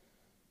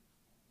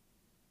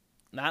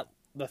 not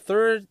the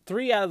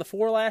 3 out of the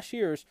 4 last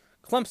years,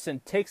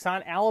 Clemson takes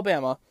on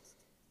Alabama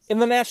in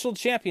the national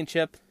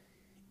championship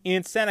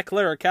in Santa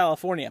Clara,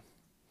 California.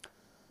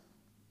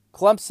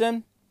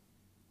 Clemson,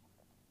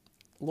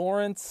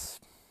 Lawrence,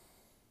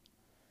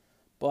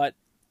 but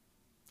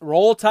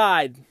roll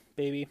Tide,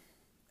 baby.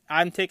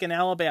 I'm taking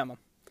Alabama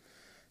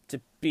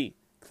to beat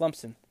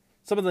Clemson.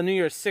 Some of the New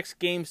Year's 6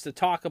 games to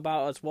talk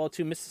about as well,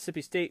 too.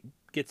 Mississippi State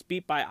gets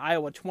beat by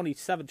Iowa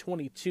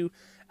 27-22.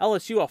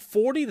 LSU, a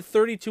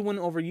 40-32 win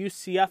over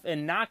UCF,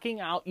 and knocking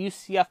out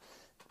UCF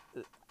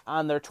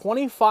on their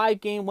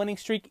 25-game winning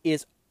streak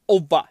is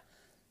over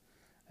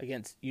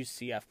against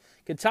UCF.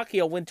 Kentucky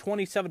will win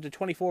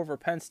 27-24 over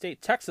Penn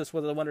State. Texas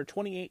with a winner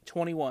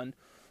 28-21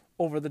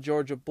 over the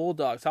Georgia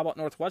Bulldogs. How about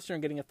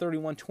Northwestern getting a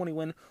 31-20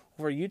 win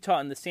over Utah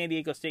in the San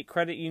Diego State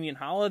Credit Union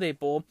Holiday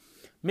Bowl?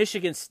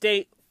 Michigan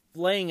State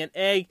laying an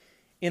egg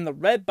in the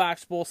Red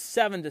Box Bowl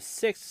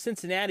 7-6.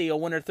 Cincinnati a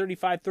winner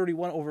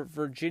 35-31 over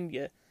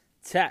Virginia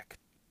Tech.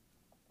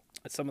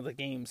 That's some of the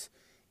games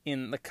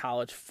in the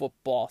college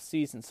football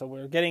season. So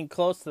we're getting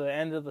close to the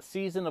end of the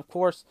season. Of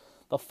course,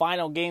 the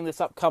final game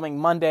this upcoming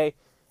Monday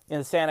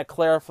in Santa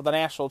Clara for the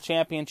national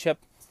championship.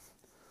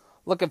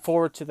 Looking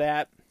forward to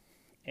that.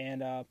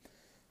 And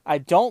I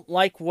don't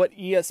like what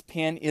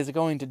ESPN is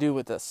going to do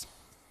with this.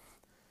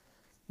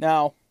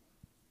 Now,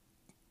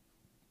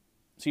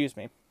 excuse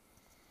me.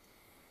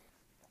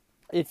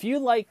 If you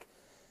like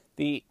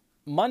the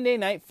Monday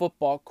Night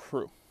Football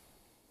crew,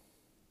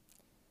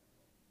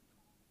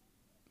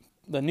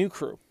 the new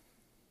crew,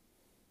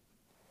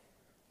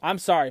 I'm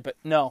sorry, but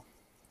no,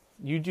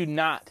 you do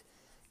not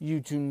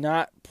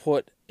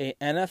put a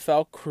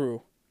NFL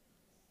crew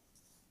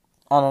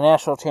on a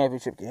national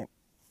championship game.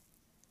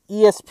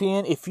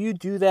 ESPN, if you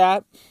do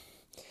that,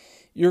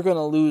 you're going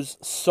to lose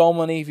so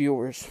many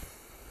viewers.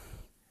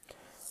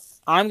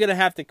 I'm going to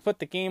have to put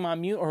the game on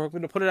mute, or I'm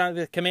going to put it on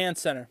the command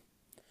center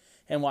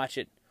and watch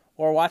it.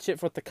 Or watch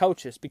it with the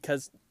coaches,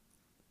 because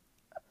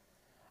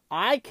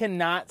I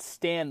cannot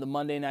stand the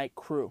Monday Night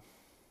crew,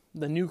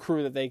 the new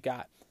crew that they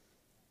got.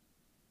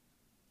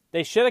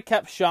 They should have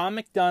kept Sean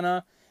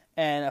McDonough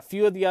and a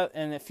few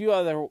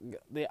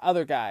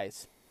other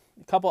guys,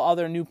 a couple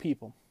other new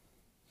people.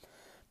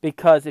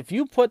 Because if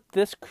you put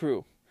this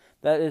crew,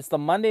 that is the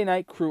Monday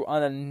Night crew,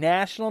 on a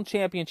national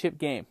championship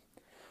game,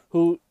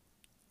 who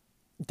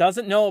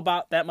doesn't know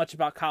that much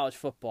about college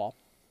football,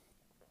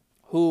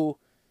 who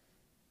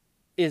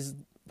is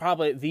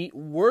probably the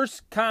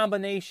worst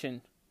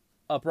combination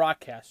of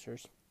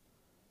broadcasters,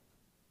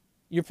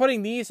 You're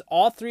putting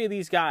all three of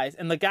these guys,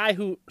 and the guy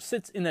who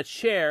sits in a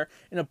chair,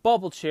 in a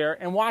bubble chair,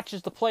 and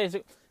watches the plays.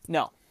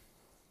 No.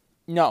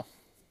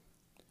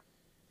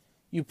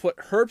 You put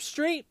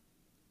Herbstreit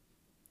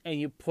and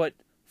you put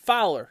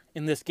Fowler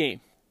in this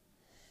game.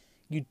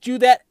 You do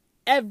that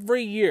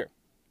every year.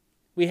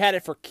 We had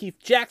it for Keith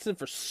Jackson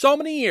for so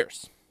many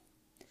years.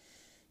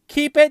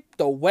 Keep it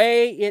the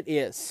way it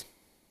is.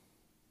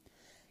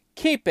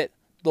 Keep it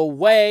the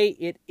way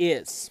it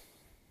is.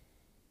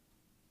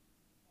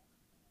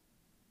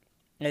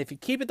 And if you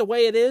keep it the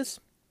way it is,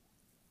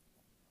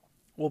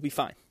 we'll be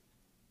fine.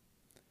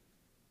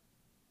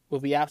 We'll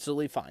be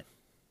absolutely fine.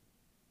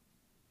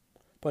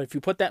 But if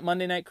you put that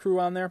Monday night crew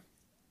on there,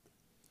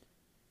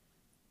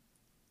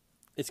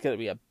 it's going to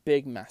be a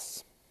big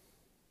mess.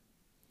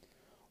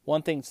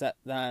 One thing that's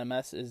not a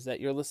mess is that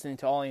you're listening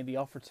to All Andy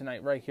Alford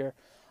tonight right here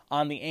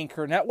on the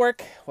Anchor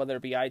Network, whether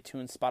it be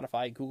iTunes,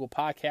 Spotify, Google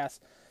Podcasts,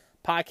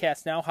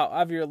 Podcast Now,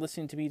 however you're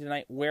listening to me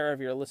tonight,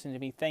 wherever you're listening to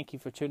me, thank you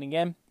for tuning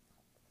in.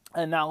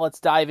 And now let's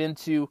dive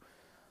into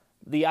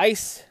the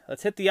ice.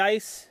 Let's hit the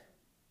ice.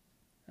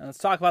 And let's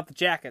talk about the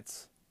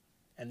Jackets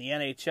and the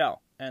NHL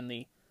and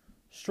the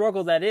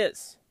struggle that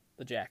is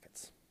the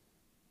Jackets.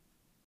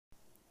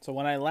 So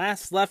when I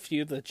last left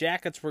you, the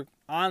Jackets were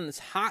on this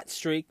hot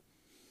streak.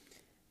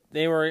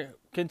 They were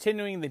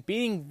continuing,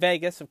 beating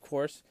Vegas, of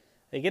course.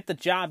 They get the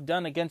job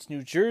done against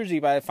New Jersey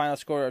by the final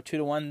score of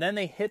 2-1. Then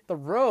they hit the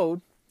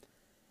road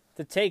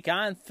to take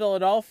on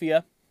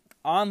Philadelphia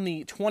on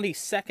the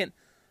 22nd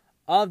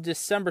of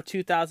December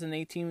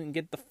 2018 and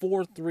get the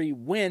 4-3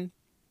 win.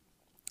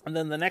 And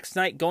then the next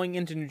night going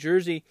into New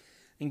Jersey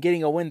and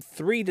getting a win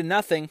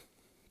 3-0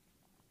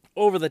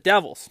 over the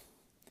Devils,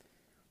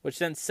 which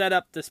then set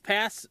up this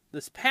past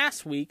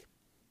week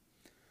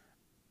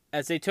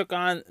as they took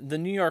on the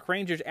New York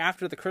Rangers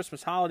after the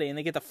Christmas holiday, and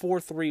they get the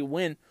 4-3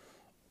 win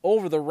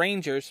over the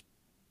Rangers.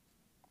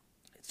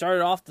 It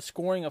started off the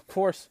scoring, of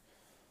course,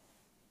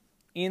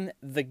 in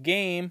the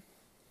game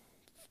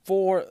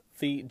for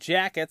the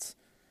Jackets,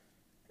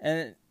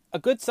 and a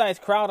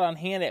good-sized crowd on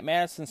hand at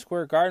Madison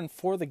Square Garden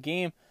for the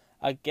game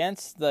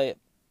after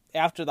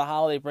the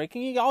holiday break.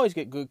 And you always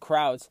get good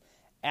crowds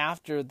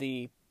after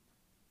the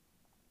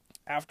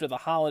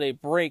holiday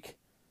break,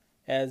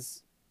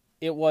 as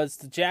it was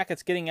the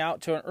Jackets getting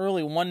out to an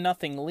early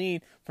 1-0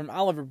 lead from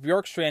Oliver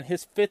Bjorkstrand,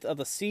 his 5th of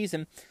the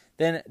season.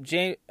 Then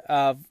Jamie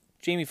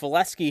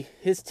Valesky,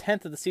 his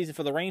 10th of the season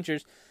for the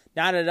Rangers,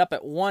 knotted it up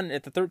at 1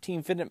 at the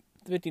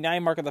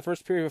 13:59 mark of the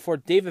first period before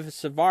David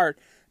Savard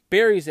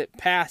buries it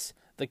past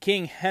the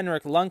King,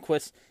 Henrik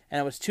Lundqvist,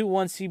 and it was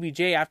 2-1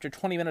 CBJ after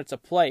 20 minutes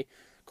of play.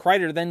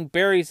 Kreider then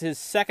buries his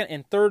second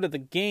and third of the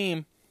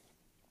game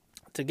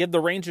to give the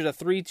Rangers a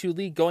 3-2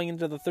 lead going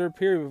into the third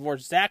period before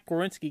Zach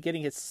Werenski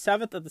getting his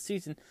 7th of the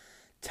season,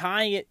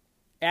 tying it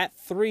at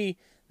 3,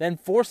 then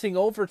forcing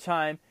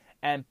overtime,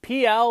 and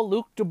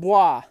Pierre-Luc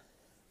Dubois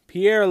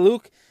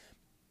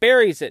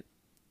buries it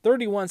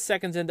 31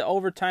 seconds into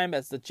overtime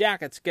as the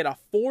Jackets get a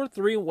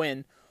 4-3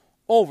 win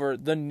over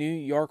the New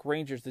York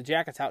Rangers. The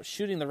Jackets out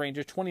shooting the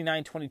Rangers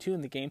 29-22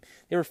 in the game.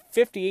 They were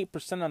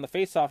 58% on the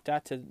faceoff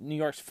dot to New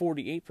York's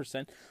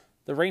 48%.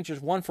 The Rangers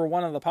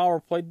 1-for-1 on the power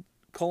play.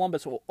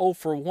 Columbus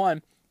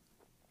 0-for-1.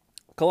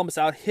 Columbus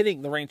out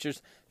hitting the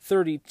Rangers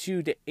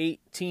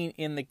 32-18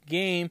 in the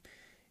game.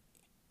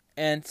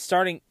 And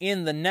starting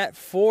in the net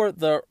for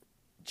the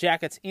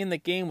Jackets in the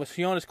game was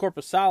Jonas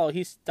Korpisalo.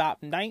 He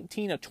stopped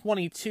 19 of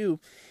 22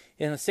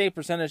 in a save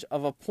percentage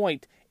of a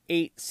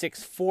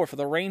 .864. For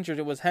the Rangers,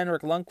 it was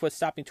Henrik Lundqvist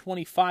stopping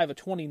 25 of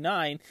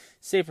 29,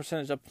 save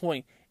percentage of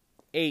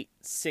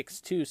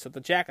 .862. So the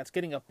Jackets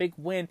getting a big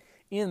win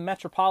in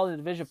Metropolitan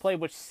Division play,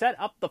 which set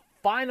up the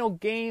final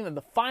game and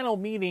the final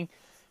meeting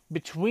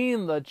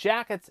between the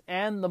Jackets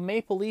and the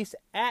Maple Leafs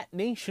at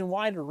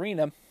Nationwide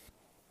Arena.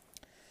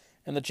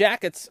 And the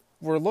Jackets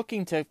were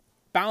looking to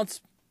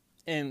bounce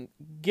and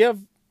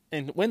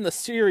win the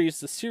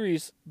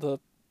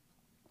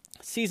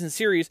season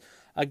series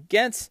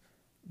against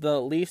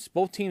the Leafs.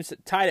 Both teams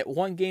tied at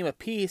 1 game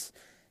apiece,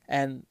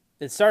 and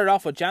it started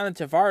off with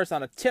Jonathan Tavares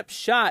on a tip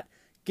shot,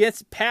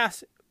 gets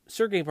past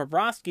Sergei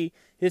Bobrovsky,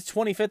 his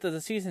 25th of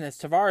the season, as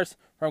Tavares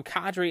from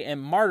Kadri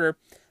and Martyr,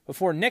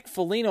 before Nick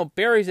Foligno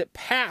buries it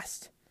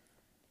past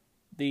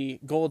the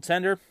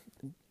goaltender,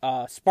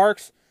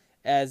 Sparks,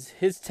 as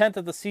his 10th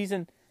of the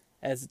season,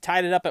 as it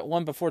tied it up at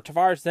 1 before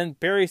Tavares then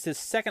buries his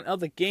 2nd of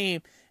the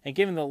game and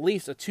giving the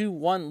Leafs a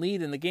 2-1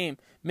 lead in the game.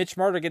 Mitch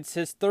Martyr gets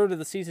his 3rd of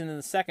the season in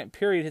the second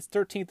period, his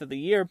 13th of the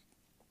year.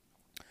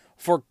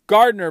 For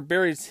Gardner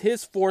buries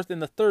his 4th in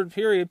the third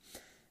period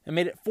and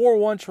made it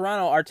 4-1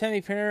 Toronto.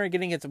 Artemi Panarin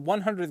getting his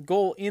 100th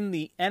goal in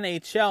the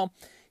NHL,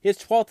 his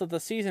 12th of the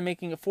season,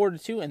 making it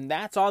 4-2, and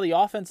that's all the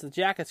offense the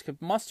Jackets could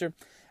muster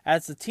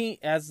as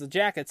the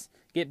Jackets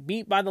get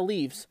beat by the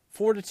Leafs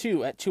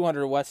 4-2 at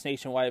 200 West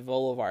Nationwide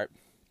Boulevard.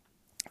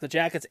 The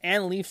Jackets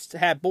and Leafs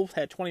both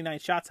had 29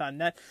 shots on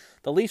net.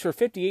 The Leafs were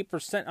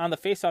 58% on the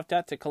faceoff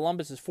dot to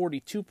Columbus's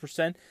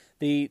 42%.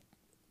 The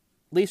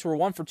Leafs were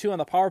 1-for-2 on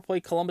the power play.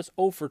 Columbus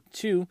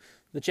 0-for-2.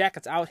 The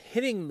Jackets out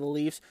hitting the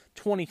Leafs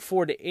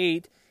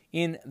 24-8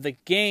 in the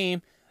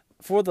game.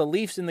 For the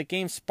Leafs in the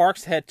game,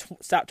 Sparks had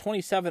stopped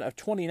 27 of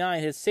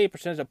 29. His save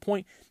percentage of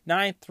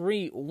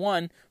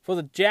 .931. For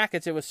the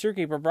Jackets, it was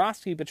Sergei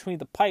Bobrovsky between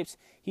the pipes.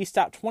 He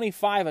stopped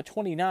 25 of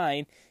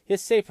 29.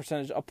 His save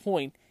percentage of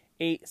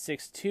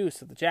 .862.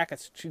 So the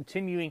Jackets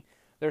continuing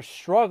their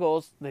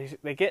struggles.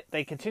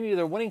 They continue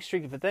their winning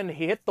streak, but then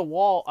he hit the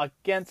wall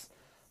against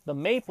the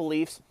Maple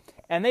Leafs,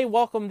 and they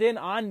welcomed in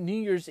on New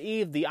Year's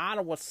Eve the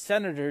Ottawa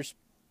Senators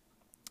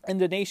in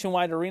the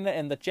Nationwide Arena,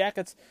 and the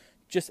Jackets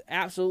just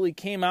absolutely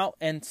came out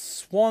and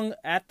swung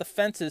at the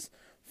fences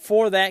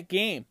for that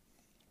game.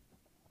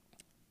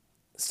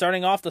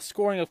 Starting off the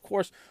scoring, of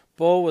course,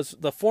 Bo was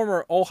the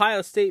former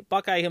Ohio State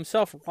Buckeye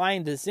himself,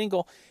 Ryan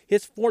Dzingel.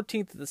 His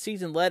 14th of the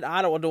season led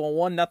Ottawa to a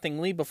 1-0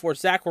 lead before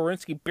Zach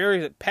Werenski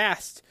buries it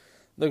past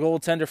the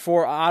goaltender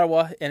for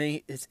Ottawa,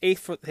 and his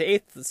eighth of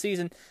the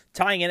season,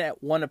 tying it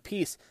at 1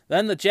 apiece.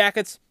 Then the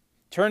Jackets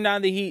turned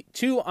on the heat.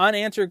 2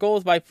 unanswered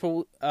goals by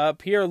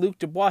Pierre-Luc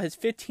Dubois, his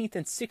 15th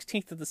and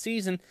 16th of the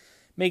season,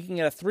 making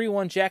it a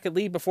 3-1 Jacket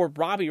lead before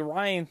Robbie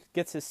Ryan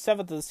gets his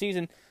 7th of the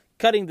season,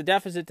 cutting the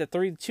deficit to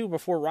 3-2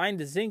 before Ryan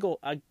Dzingel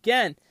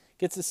again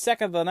gets his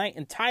 2nd of the night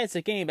and ties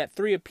the game at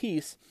 3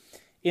 apiece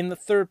in the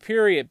third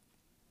period.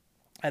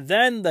 And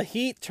then the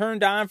heat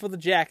turned on for the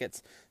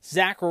Jackets.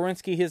 Zach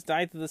Werenski, his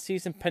 9th of the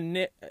season,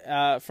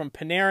 from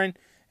Panarin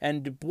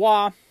and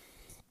Dubois.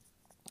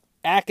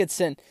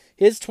 Atkinson,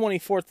 his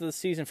 24th of the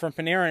season from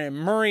Panarin and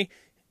Murray.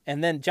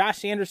 And then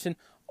Josh Anderson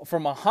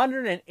from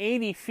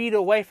 180 feet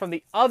away from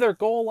the other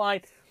goal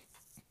line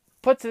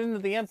puts it into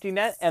the empty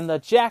net. And the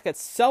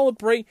Jackets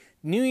celebrate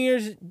New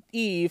Year's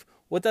Eve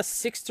with a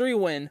 6-3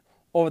 win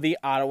over the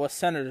Ottawa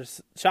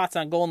Senators. Shots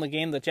on goal in the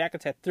game, the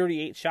Jackets had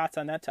 38 shots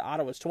on net to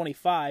Ottawa's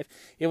 25.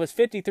 It was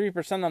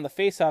 53% on the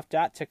faceoff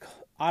dot to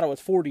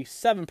Ottawa's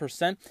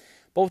 47%.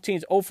 Both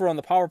teams 0 on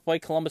the power play.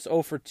 Columbus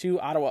 0 for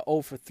 2, Ottawa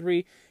 0 for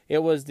 3.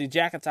 It was the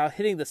Jackets out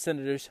hitting the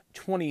Senators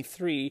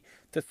 23-13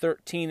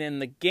 in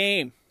the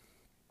game.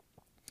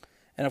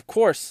 And of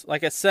course,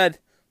 like I said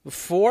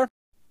before,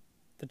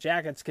 the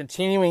Jackets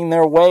continuing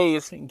their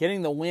ways and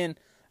getting the win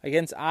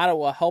against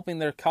Ottawa, helping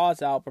their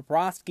cause out.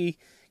 Bobrovsky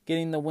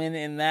getting the win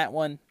in that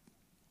one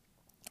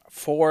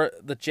for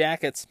the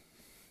Jackets.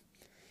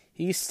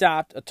 He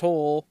stopped a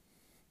total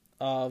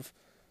of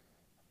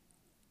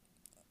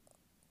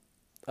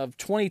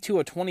 22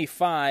 of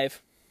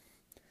 25.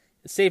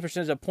 The save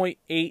percentage of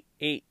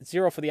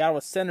 .880 for the Ottawa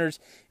Senators.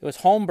 It was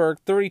Holmberg,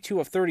 32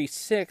 of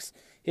 36.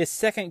 His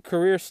second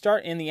career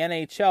start in the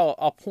NHL,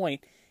 a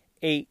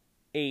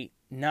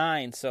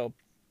 .889. So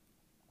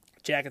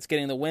Jackets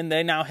getting the win.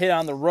 They now hit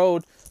on the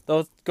road.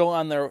 They'll go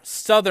on their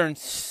southern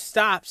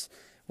stops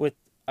with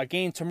a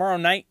game tomorrow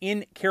night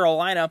in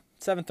Carolina.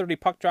 7:30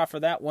 puck drop for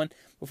that one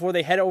before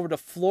they head over to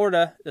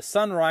Florida, the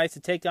Sunrise, to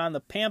take on the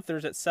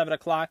Panthers at 7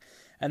 o'clock.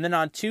 And then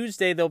on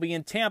Tuesday, they'll be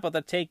in Tampa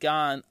to take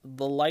on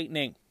the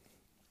Lightning.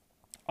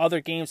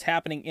 Other games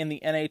happening in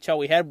the NHL.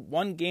 We had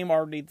one game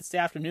already this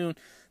afternoon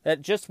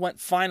that just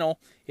went final.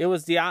 It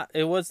was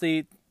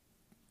the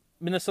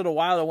Minnesota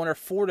Wild winner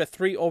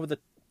 4-3 over the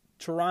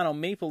Toronto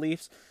Maple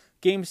Leafs.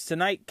 Games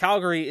tonight,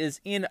 Calgary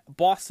is in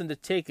Boston to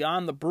take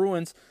on the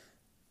Bruins.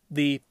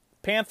 The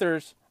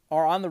Panthers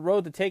are on the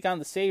road to take on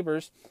the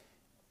Sabres.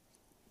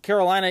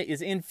 Carolina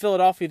is in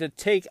Philadelphia to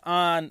take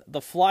on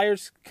the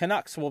Flyers.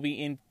 Canucks will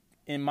be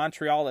in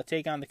Montreal to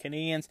take on the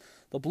Canadiens.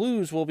 The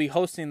Blues will be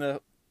hosting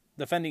the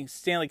defending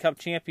Stanley Cup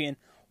champion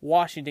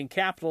Washington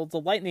Capitals. The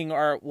Lightning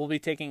will be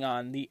taking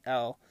on the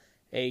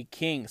LA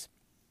Kings.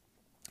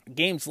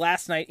 Games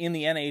last night in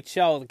the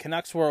NHL, the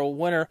Canucks were a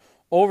winner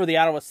over the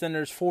Ottawa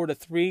Senators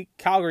 4-3.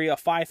 Calgary a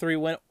 5-3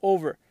 win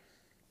over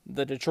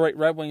the Detroit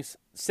Red Wings.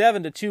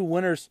 7-2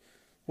 winners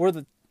were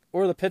the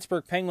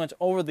Pittsburgh Penguins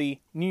over the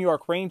New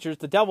York Rangers.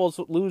 The Devils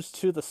lose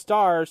to the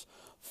Stars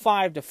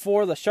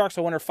 5-4. The Sharks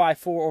a winner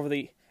 5-4 over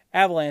the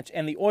Avalanche,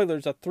 and the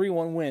Oilers a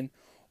 3-1 win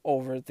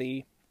over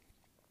the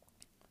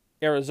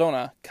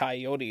Arizona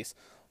Coyotes.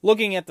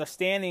 Looking at the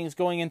standings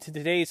going into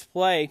today's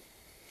play,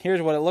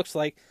 here's what it looks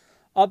like.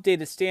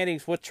 Updated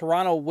standings with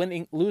Toronto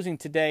losing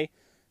today.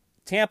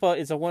 Tampa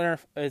is a winner.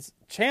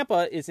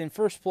 Tampa is in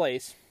first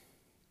place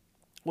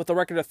with a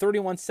record of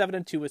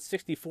 31-7-2 with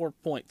 64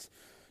 points.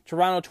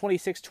 Toronto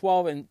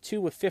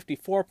 26-12-2 with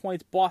 54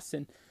 points.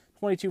 Boston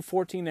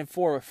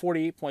 22-14-4 with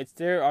 48 points.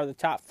 There are the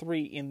top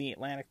three in the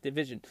Atlantic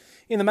Division.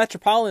 In the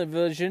Metropolitan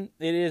Division,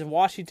 it is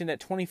Washington at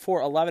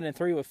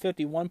 24-11-3 with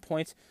 51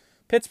 points.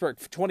 Pittsburgh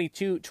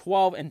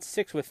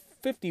 22-12-6 with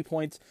 50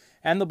 points.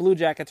 And the Blue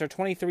Jackets are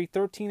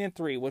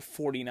 23-13-3 with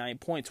 49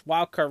 points.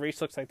 Wildcard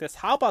race looks like this.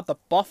 How about the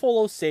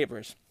Buffalo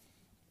Sabres?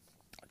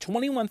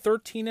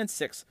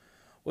 21-13-6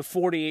 with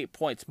 48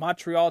 points.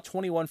 Montreal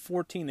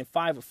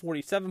 21-14-5 with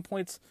 47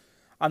 points.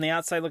 On the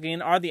outside looking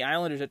in are the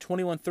Islanders at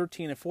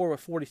 21-13-4 with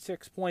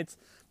 46 points.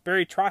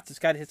 Barry Trotz has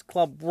got his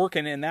club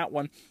working in that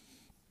one.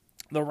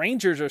 The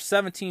Rangers are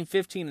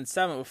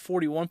 17-15-7 with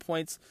 41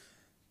 points.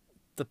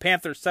 The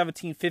Panthers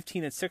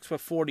 17-15-6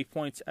 with 40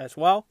 points as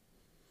well.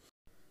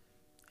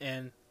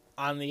 And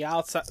on the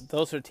outside,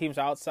 those are teams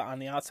outside on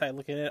the outside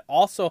looking at it.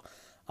 Also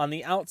On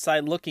the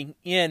outside looking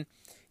in,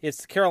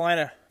 it's the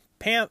Carolina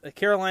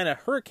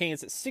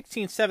Hurricanes at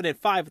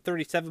 16-7-5 with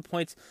 37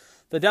 points.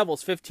 The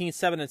Devils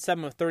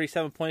 15-7-7 with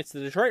 37 points. The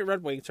Detroit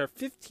Red Wings are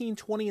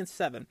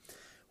 15-20-7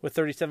 with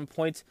 37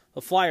 points. The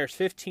Flyers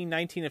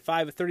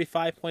 15-19-5 with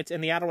 35 points,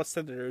 and the Ottawa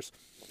Senators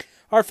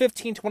are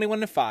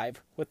 15-21-5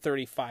 with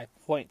 35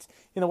 points.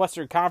 In the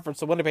Western Conference,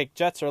 the Winnipeg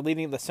Jets are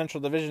leading the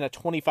Central Division at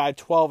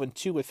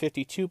 25-12-2 with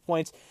 52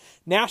 points.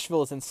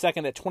 Nashville is in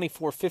second at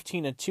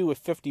 24-15-2 with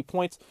 50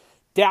 points.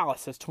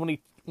 Dallas is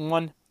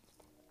 21-16-4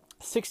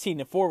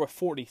 with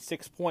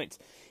 46 points.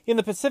 In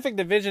the Pacific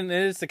Division,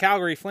 it is the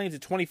Calgary Flames at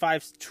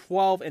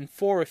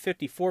 25-12-4 with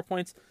 54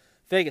 points.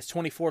 Vegas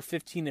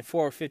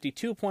 24-15-4 with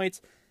 52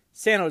 points.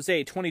 San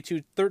Jose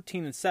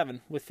 22-13-7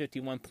 with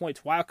 51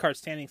 points. Wildcard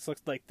standings look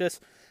like this.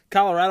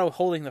 Colorado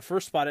holding the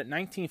first spot at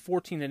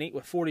 19-14-8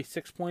 with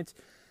 46 points.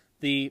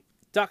 The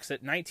Ducks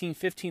at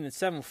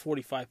 19-15-7 with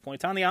 45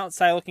 points. On the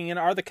outside looking in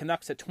are the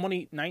Canucks at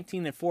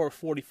 20-19-4 with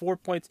 44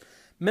 points.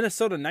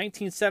 Minnesota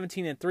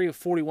 19-17-3 with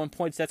 41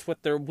 points. That's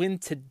with their win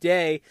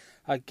today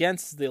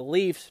against the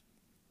Leafs.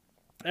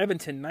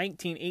 Edmonton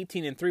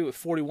 19-18-3 with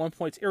 41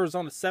 points.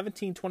 Arizona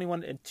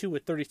 17-21-2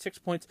 with 36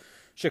 points.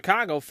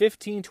 Chicago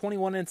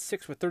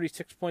 15-21-6 with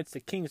 36 points.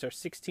 The Kings are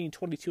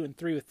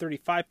 16-22-3 with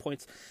 35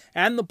 points.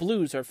 And the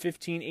Blues are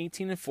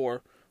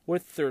 15-18-4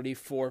 with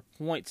 34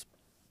 points.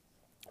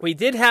 We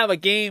did have a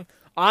game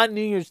on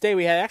New Year's Day.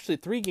 We had actually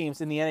 3 games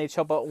in the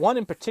NHL, but one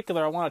in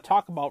particular I want to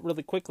talk about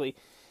really quickly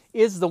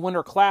is the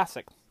Winter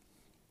Classic.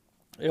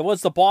 It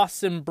was the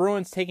Boston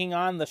Bruins taking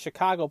on the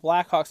Chicago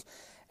Blackhawks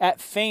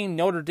at famed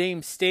Notre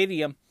Dame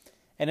Stadium,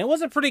 and it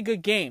was a pretty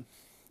good game.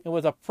 It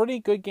was a pretty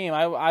good game.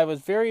 I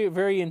was very,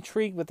 very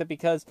intrigued with it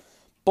because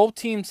both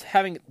teams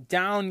having a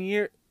down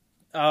year,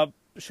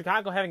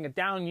 Chicago having a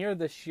down year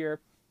this year,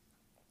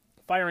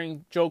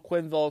 firing Joe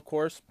Quenneville, of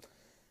course,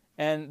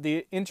 and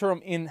the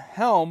interim in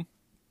helm,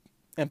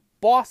 and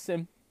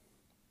Boston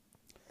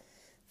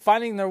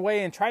finding their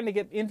way and trying to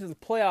get into the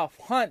playoff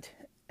hunt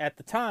at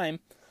the time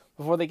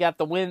before they got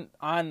the win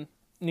on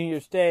New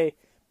Year's Day,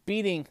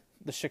 beating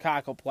the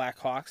Chicago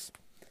Blackhawks.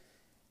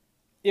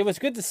 It was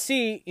good to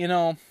see,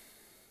 the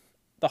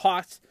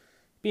Hawks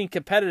being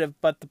competitive,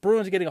 but the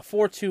Bruins getting a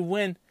 4-2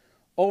 win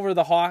over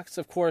the Hawks,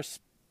 of course,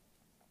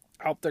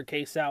 helped their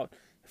case out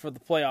for the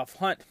playoff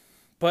hunt.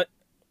 But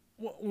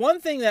one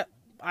thing that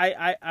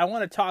I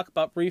want to talk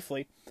about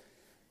briefly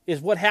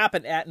is what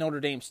happened at Notre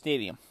Dame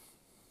Stadium.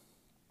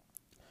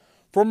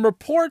 From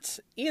reports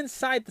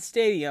inside the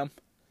stadium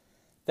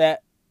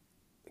that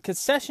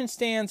concession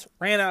stands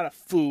ran out of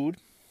food,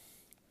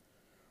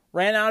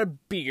 ran out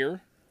of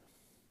beer,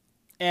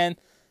 and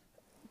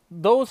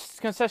those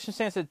concession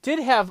stands that did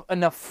have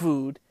enough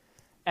food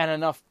and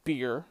enough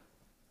beer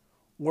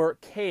were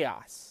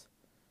chaos.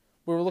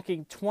 We were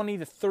looking 20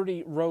 to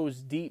 30 rows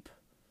deep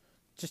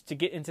just to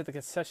get into the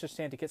concession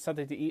stand to get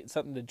something to eat and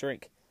something to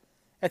drink.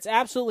 It's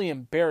absolutely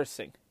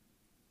embarrassing.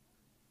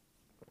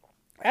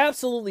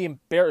 Absolutely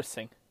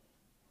embarrassing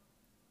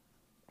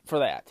for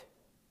that.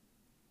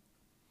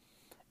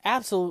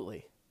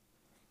 Absolutely.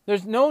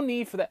 There's no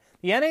need for that.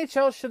 The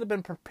NHL should have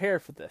been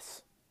prepared for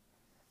this.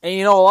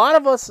 And, a lot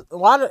of us,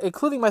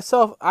 including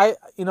myself,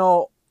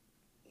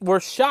 were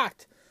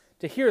shocked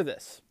to hear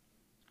this.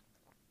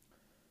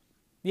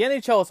 The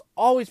NHL is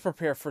always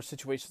prepared for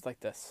situations like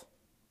this.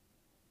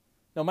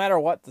 No matter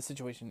what the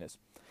situation is.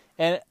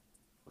 And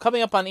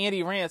coming up on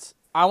Andy Rants,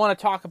 I want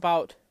to talk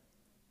about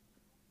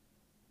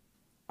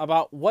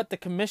what the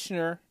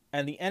commissioner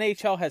and the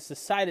NHL has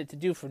decided to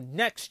do for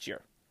next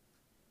year.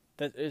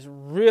 That is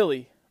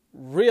really,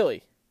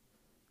 really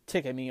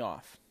ticking me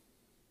off.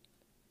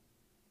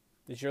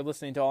 As you're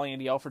listening to All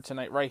Andy Alford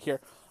tonight right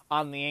here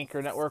on the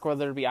Anchor Network,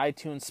 whether it be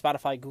iTunes,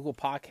 Spotify, Google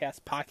Podcasts,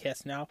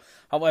 Podcast Now,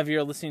 however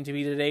you're listening to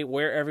me today,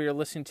 wherever you're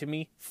listening to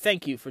me,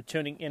 thank you for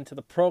tuning into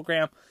the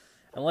program.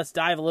 And let's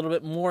dive a little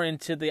bit more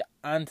onto the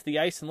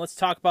ice, and let's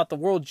talk about the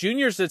World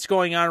Juniors that's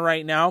going on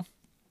right now.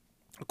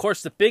 Of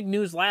course, the big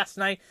news last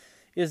night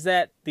is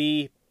that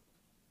the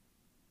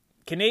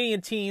Canadian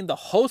team, the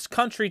host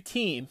country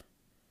team,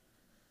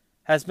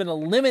 has been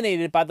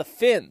eliminated by the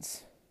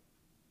Finns.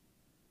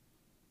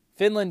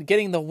 Finland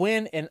getting the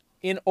win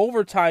in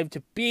overtime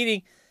to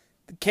beating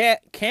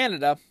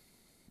Canada.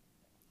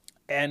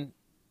 And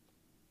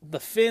the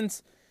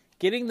Finns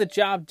getting the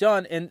job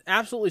done, and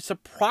absolutely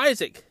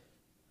surprising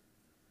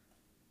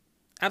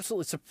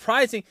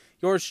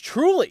yours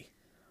truly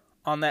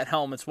on that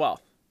helm as well.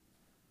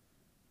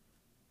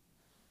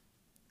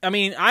 I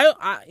mean,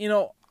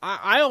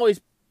 I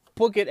always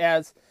book it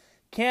as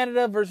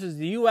Canada versus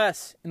the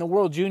U.S. in the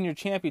World Junior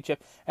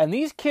Championship. And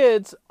these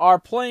kids are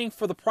playing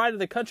for the pride of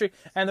the country,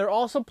 and they're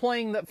also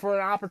playing for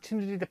an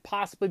opportunity to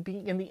possibly be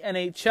in the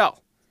NHL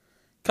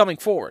coming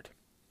forward.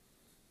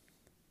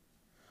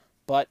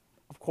 But,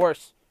 of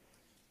course,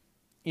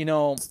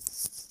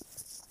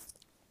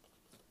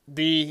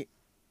 the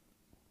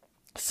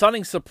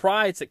stunning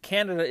surprise that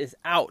Canada is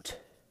out.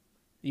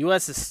 The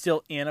U.S. is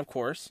still in, of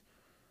course.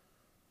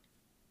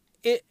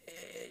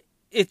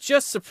 It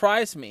just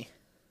surprised me.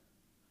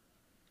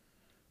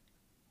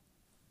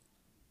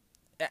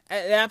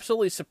 it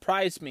absolutely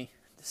surprised me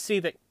to see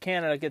that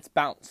Canada gets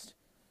bounced.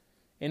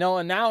 And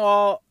now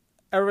all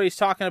everybody's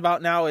talking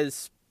about now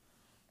is,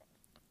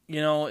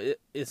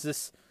 is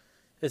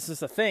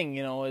this a thing?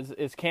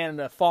 Is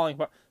Canada falling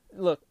apart?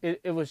 Look,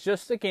 it was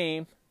just a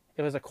game.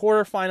 It was a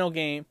quarterfinal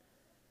game.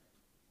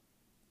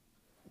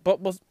 But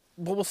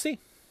we'll see.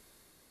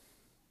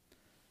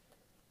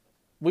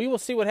 We will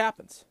see what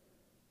happens.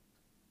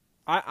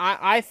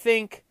 I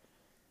think,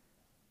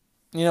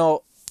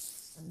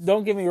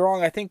 don't get me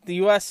wrong, I think the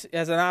U.S.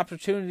 has an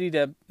opportunity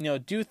to,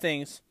 do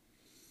things.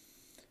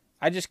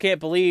 I just can't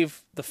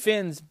believe the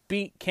Finns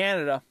beat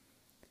Canada.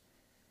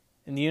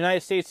 And the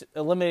United States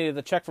eliminated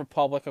the Czech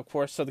Republic, of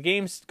course. So the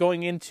game's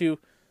going into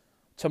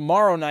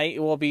tomorrow night. It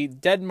will be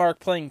Denmark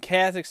playing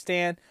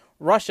Kazakhstan.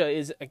 Russia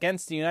is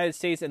against the United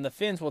States, and the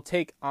Finns will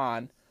take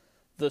on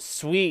the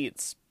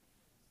Swedes.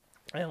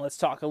 And let's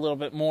talk a little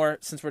bit more,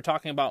 since we're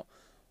talking about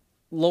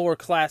lower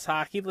class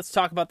hockey. Let's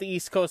talk about the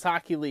East Coast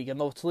Hockey League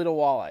and the Toledo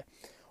Walleye.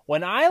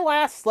 When I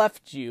last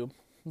left you,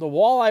 the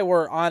Walleye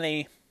were on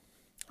a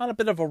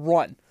bit of a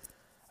run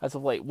as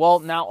of late. Well,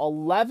 now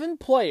 11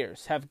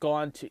 players have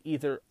gone to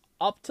either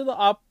up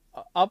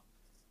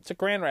to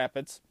Grand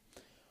Rapids,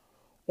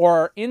 or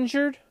are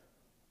injured,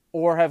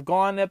 or have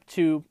gone up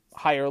to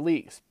higher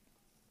leagues.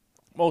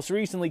 Most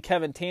recently,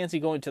 Kevin Tansey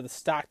going to the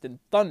Stockton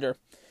Thunder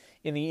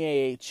in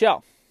the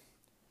AHL.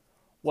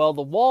 Well,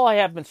 the Walleye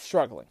have been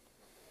struggling.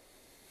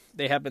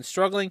 They have been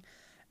struggling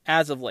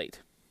as of late.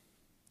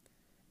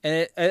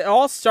 And it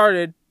all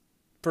started,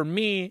 for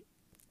me,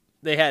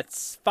 they had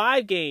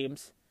 5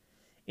 games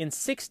in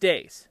 6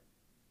 days,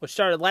 which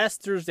started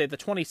last Thursday, the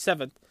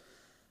 27th,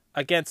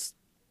 against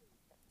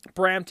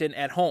Brampton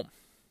at home.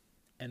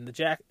 And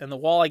the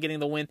Walleye getting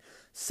the win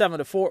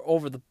 7-4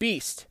 over the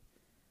Beast.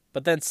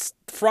 But then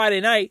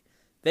Friday night,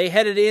 they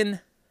headed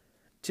in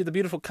to the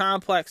beautiful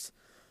complex.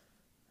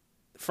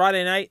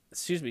 Saturday night,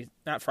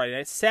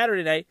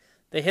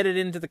 they headed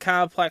into the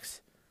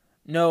complex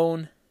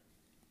known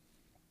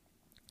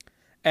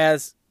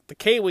as the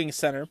K-Wing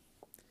Center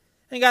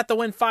and got the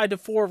win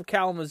 5-4 over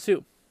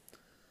Kalamazoo.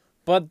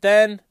 But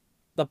then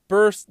the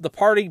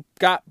party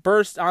got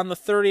burst on the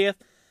 30th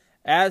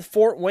as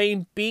Fort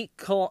Wayne beat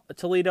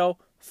Toledo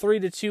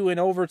 3-2 in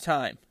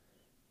overtime.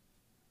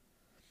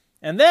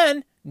 And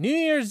then New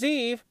Year's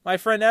Eve, my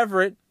friend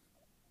Everett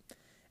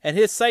and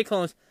his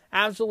Cyclones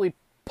absolutely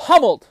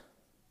pummeled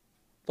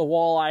the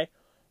Walleye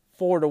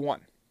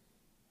 4-1.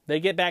 They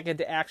get back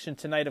into action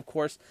tonight, of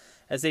course,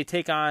 as they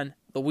take on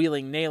the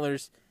Wheeling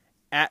Nailers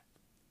at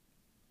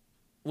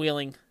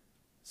Wheeling.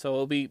 So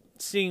we'll be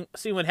seeing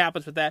what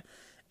happens with that.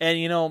 And,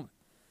 it'll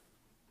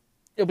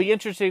be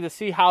interesting to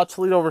see how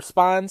Toledo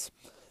responds.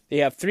 They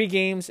have 3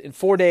 games in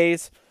 4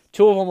 days.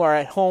 2 of them are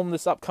at home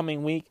this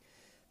upcoming week.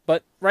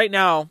 But right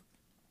now,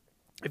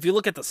 if you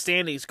look at the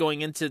standings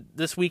going into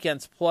this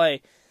weekend's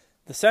play,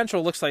 the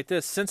Central looks like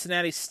this.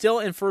 Cincinnati still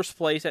in first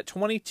place at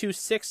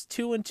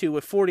 22-6-2-2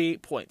 with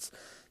 48 points.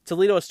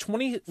 Toledo is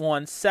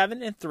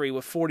 21-7-3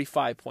 with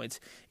 45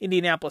 points.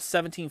 Indianapolis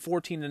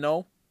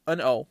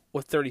 17-14-0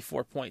 with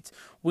 34 points.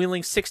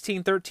 Wheeling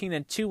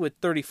 16-13-2 with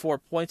 34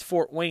 points.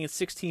 Fort Wayne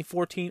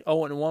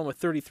 16-14-0-1 with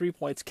 33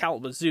 points.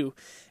 Kalamazoo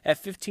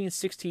at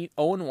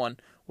 15-16-0-1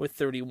 with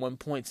 31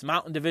 points.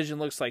 Mountain Division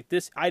looks like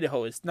this.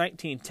 Idaho is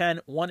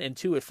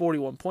 19-10-1-2 with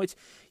 41 points.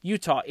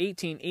 Utah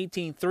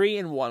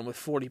 18-18-3-1 with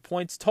 40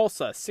 points.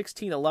 Tulsa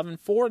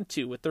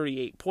 16-11-4-2 with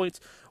 38 points.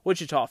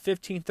 Wichita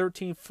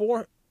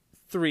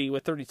 15-13-4-3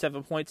 with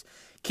 37 points.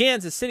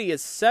 Kansas City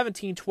is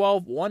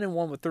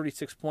 17-12-1-1 with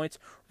 36 points.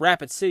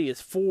 Rapid City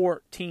is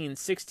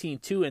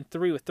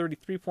 14-16-2-3 with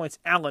 33 points.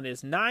 Allen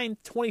is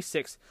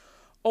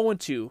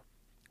 9-26-0-2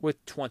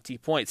 with 20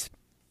 points.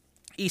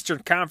 Eastern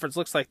Conference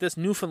looks like this.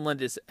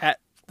 Newfoundland is at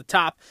the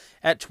top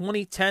at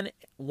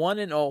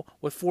 20-10-1-0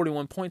 with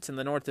 41 points in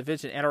the North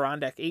Division.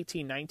 Adirondack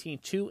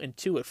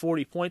 18-19-2-2 at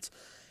 40 points.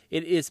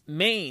 It is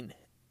Maine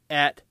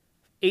at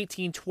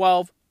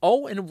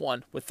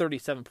 18-12-0-1 with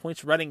 37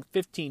 points. Reading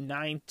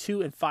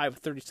 15-9-2-5 with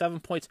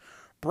 37 points.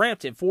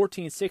 Brampton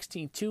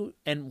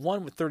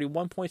 14-16-2-1 with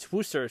 31 points.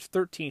 Worcester is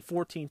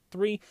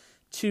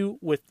 13-14-3-2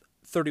 with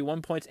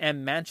 31 points,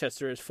 and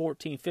Manchester is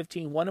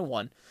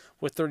 14-15-1-1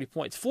 with 30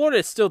 points. Florida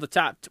is still the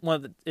top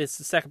is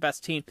the second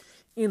best team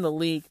in the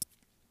league.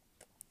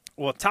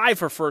 Well, tied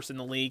for first in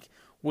the league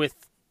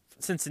with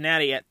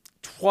Cincinnati at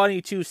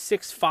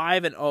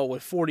 22-6-5-0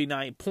 with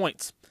 49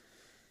 points.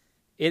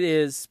 It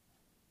is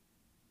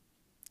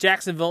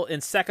Jacksonville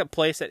in second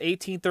place at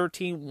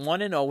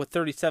 18-13-1-0 with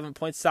 37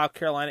 points. South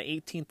Carolina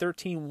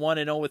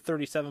 18-13-1-0 with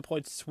 37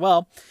 points as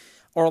well.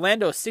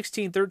 Orlando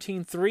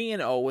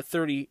 16-13-3-0 with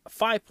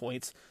 35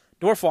 points.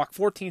 Norfolk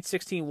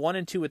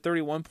 14-16-1-2 with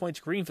 31 points.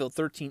 Greenville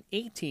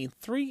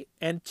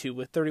 13-18-3-2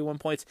 with 31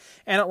 points.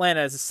 And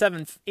Atlanta is a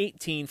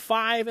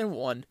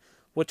 7-18-5-1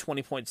 with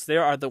 20 points. They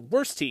are the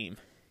worst team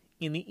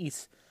in the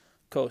East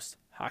Coast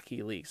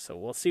Hockey League. So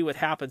we'll see what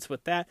happens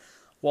with that.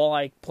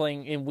 Walleye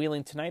playing in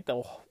Wheeling tonight.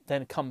 They'll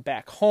then come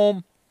back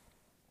home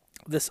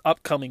this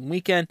upcoming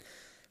weekend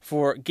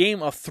for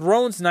Game of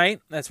Thrones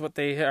night. That's what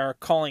they are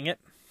calling it,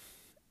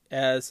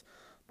 as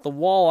the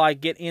Walleye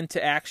get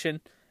into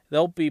action.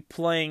 They'll be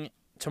playing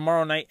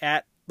tomorrow night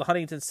at the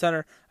Huntington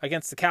Center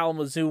against the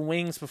Kalamazoo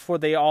Wings before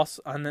they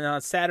also, and then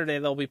on Saturday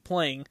they'll be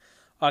playing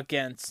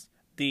against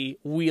the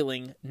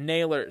Wheeling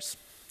Nailers.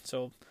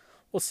 So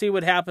we'll see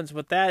what happens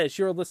with that as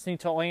you're listening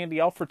to Andy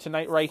Alford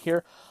tonight right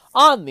here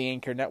on the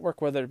Anchor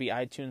Network, whether it be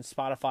iTunes,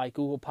 Spotify,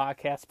 Google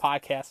Podcasts,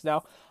 Podcast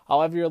Now.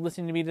 However you're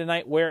listening to me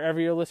tonight, wherever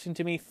you're listening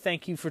to me,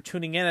 thank you for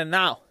tuning in. And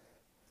now,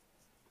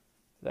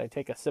 as I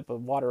take a sip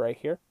of water right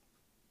here,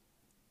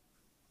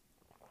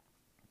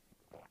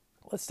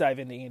 let's dive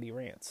into Andy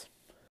Rants.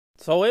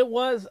 So it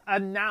was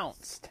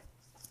announced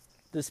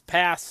this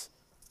past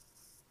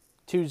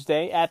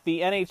Tuesday at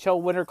the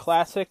NHL Winter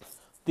Classic,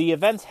 the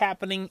event's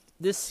happening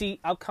this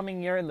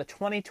upcoming year in the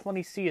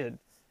 2020 season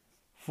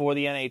for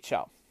the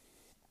NHL.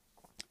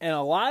 And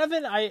a lot of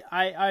it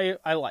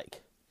I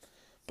like.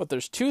 But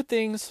there's two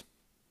things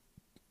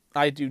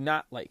I do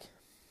not like.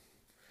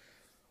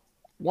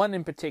 One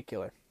in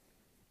particular.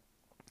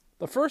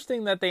 The first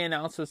thing that they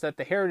announced was that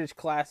the Heritage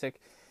Classic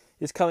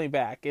is coming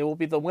back. It will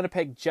be the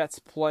Winnipeg Jets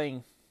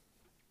playing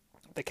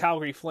the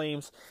Calgary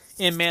Flames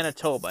in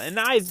Manitoba. And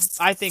I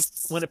think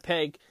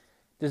Winnipeg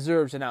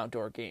deserves an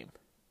outdoor game.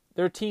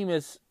 Their team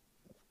is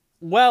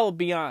well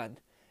beyond,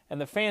 and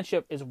the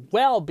fanship is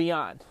well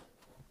beyond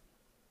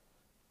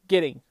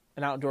getting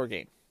an outdoor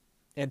game.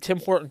 And Tim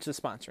Hortons is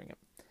sponsoring it.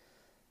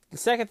 The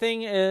second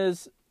thing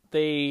is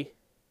the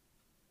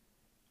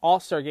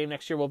All-Star game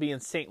next year will be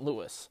in St.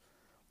 Louis,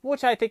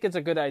 which I think is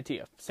a good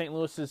idea. St.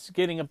 Louis is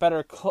getting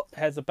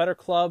has a better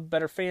club,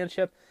 better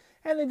fanship,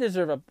 and they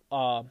deserve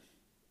an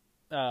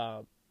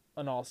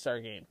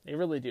All-Star game. They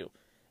really do.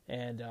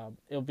 And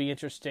it'll be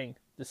interesting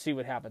to see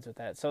what happens with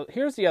that. So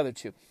here's the other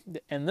two.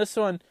 And this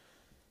one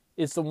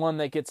is the one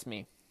that gets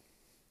me.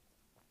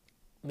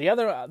 The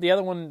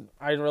other one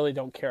I really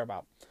don't care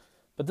about.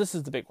 But this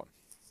is the big one.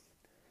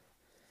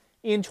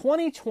 In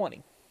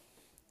 2020,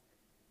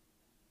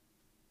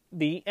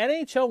 the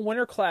NHL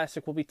Winter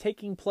Classic will be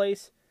taking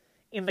place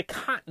in the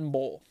Cotton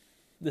Bowl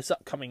this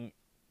upcoming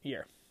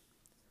year,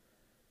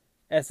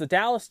 as the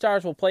Dallas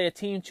Stars will play a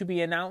team to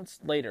be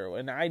announced later,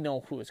 and I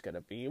know who it's going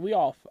to be.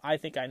 I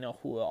think I know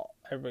who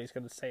everybody's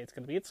going to say it's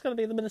going to be. It's going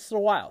to be the Minnesota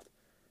Wild.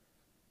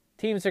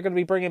 Teams are going to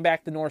be bringing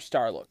back the North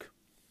Star look.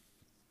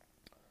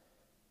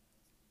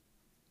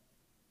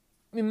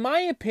 In my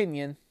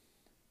opinion,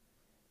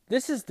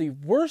 this is the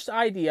worst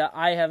idea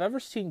I have ever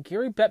seen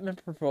Gary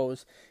Bettman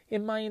propose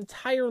in my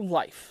entire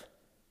life.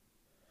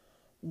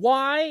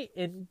 Why,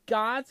 in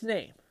God's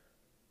name,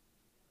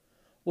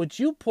 would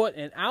you put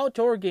an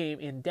outdoor game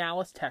in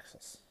Dallas,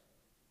 Texas?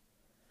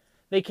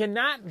 They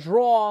cannot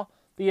draw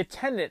the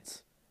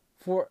attendance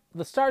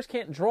the Stars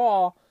can't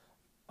draw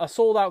a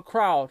sold-out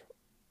crowd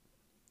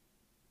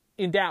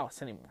in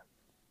Dallas anymore.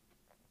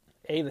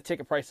 A, the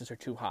ticket prices are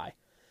too high.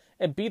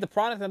 And B, the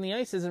product on the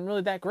ice isn't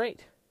really that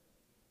great.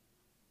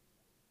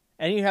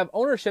 And you have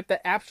ownership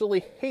that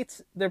absolutely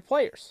hates their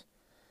players,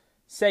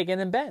 Seguin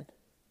and Benn.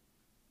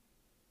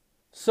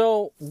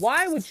 So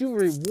why would you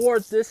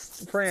reward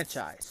this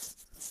franchise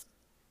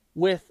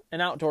with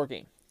an outdoor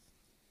game?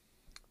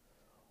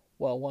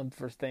 Well, one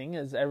first thing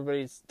is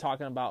everybody's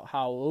talking about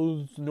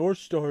how the North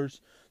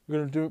Stars are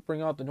going to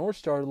bring out the North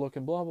Star look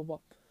and blah, blah, blah.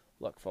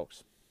 Look,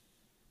 folks,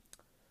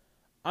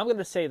 I'm going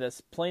to say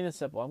this plain and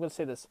simple. I'm going to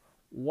say this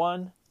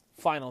one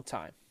final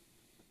time.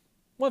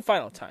 One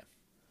final time.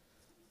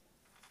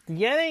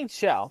 The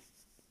NHL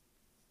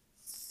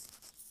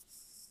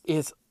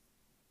is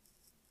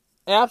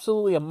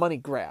absolutely a money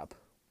grab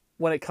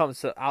when it comes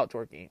to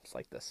outdoor games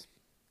like this.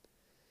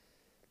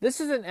 This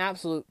is an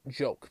absolute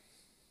joke.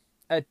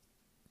 An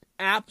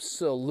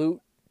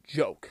absolute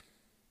joke.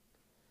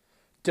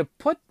 To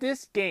put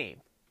this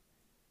game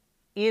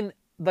in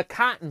the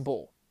Cotton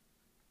Bowl,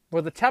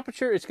 where the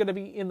temperature is going to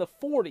be in the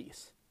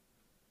 40s,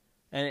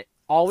 and it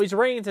always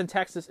rains in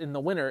Texas in the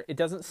winter. It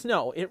doesn't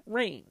snow. It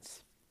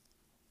rains.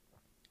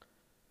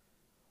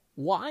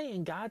 Why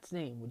in God's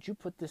name would you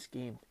put this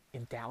game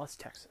in Dallas,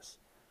 Texas,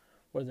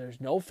 where there's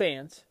no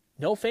fans,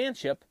 no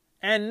fanship,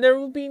 and there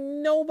would be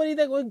nobody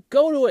that would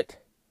go to it?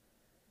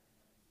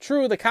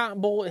 True, the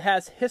Cotton Bowl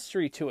has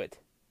history to it,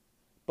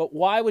 but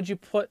why would you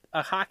put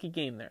a hockey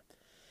game there?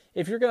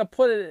 If you're going to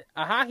put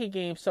a hockey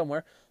game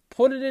somewhere,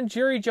 put it in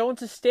Jerry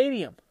Jones'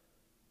 stadium.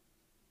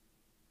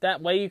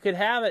 That way you could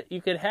have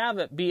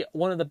it be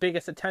one of the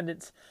biggest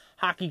attendance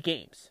hockey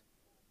games.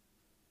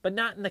 But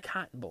not in the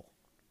Cotton Bowl.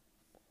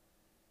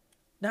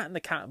 Not in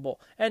the Cotton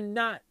Bowl. And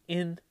not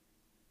in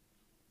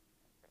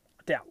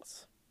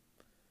Dallas.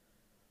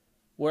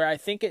 Where I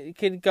think it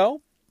could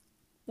go,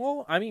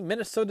 well, I mean,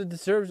 Minnesota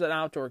deserves an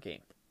outdoor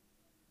game.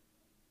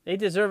 They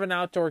deserve an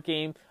outdoor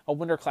game, a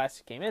Winter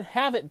Classic game, and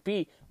have it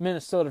be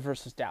Minnesota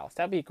versus Dallas.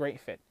 That'd be a great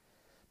fit.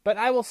 But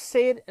I will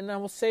say it, and I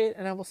will say it,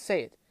 and I will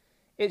say it.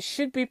 It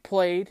should be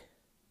played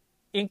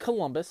in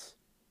Columbus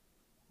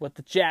with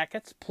the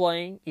Jackets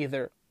playing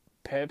either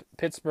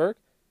Pittsburgh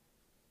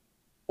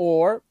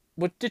or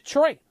with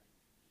Detroit.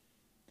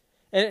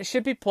 And it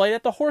should be played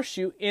at the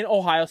Horseshoe in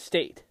Ohio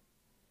State.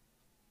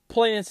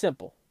 Plain and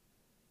simple.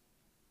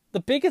 The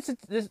biggest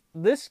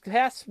this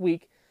past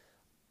week,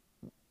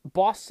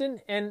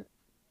 Boston and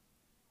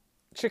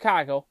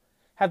Chicago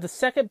have the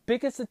second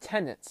biggest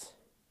attendance,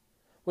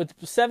 with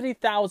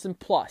 70,000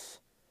 plus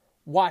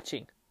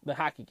watching the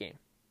hockey game.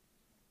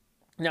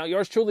 Now,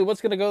 yours truly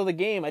was going to go to the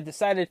game. I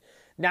decided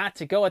not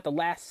to go at the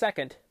last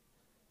second.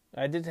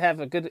 I did have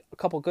a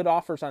couple good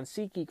offers on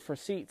SeatGeek for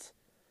seats,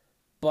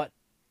 but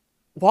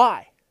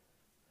why?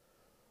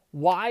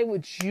 Why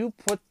would you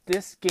put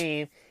this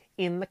game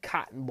in the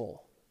Cotton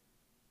Bowl?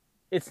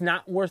 It's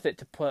not worth it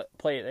to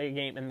play a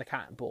game in the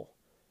Cotton Bowl.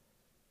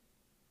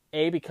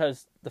 A,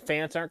 because the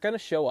fans aren't going to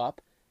show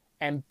up,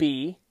 and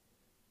B,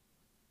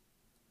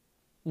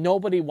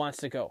 nobody wants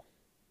to go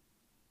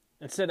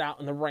and sit out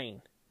in the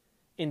rain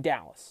in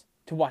Dallas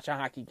to watch a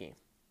hockey game.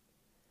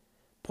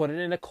 Put it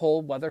in a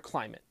cold weather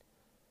climate.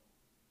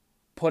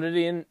 Put it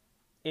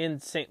in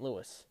St.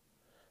 Louis.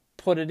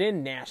 Put it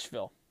in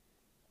Nashville.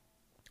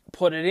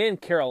 Put it in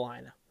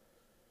Carolina.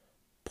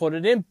 Put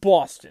it in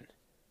Boston.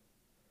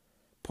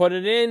 Put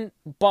it in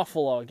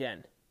Buffalo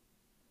again.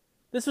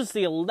 This was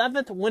the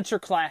 11th Winter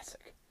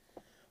Classic.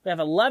 We have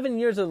 11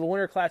 years of the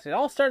Winter Classic. It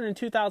all started in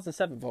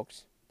 2007,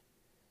 folks.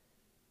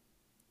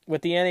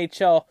 With the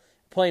NHL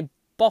playing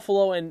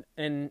Buffalo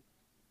and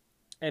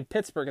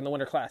Pittsburgh in the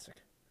Winter Classic.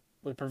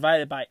 It was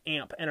provided by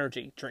AMP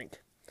Energy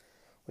drink,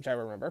 which I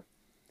remember.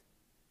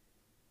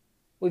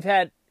 We've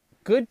had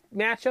good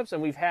matchups,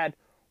 and we've had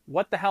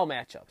what the hell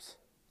matchups.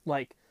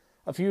 Like,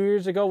 a few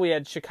years ago, we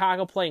had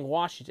Chicago playing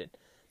Washington.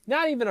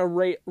 Not even a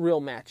real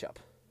matchup.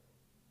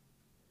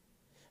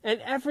 And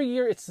every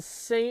year, it's the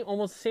same,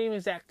 almost the same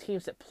exact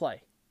teams that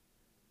play.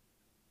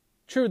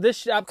 True,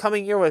 this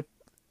upcoming year with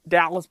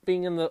Dallas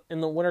being in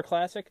the Winter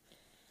Classic,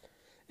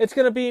 it's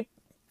going to be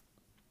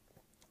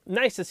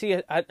nice to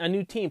see a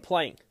new team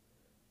playing.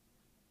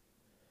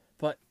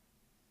 But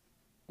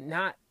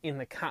not in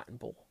the Cotton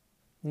Bowl.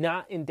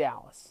 Not in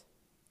Dallas.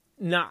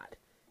 Not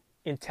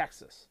in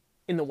Texas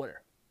in the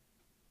winter.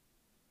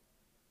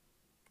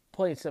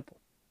 Plain simple.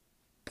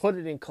 Put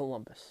it in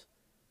Columbus.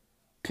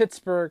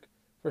 Pittsburgh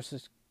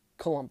versus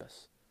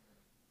Columbus.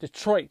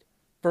 Detroit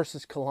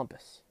versus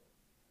Columbus.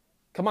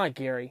 Come on,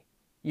 Gary.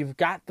 You've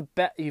got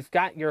you've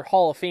got your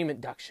Hall of Fame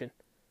induction.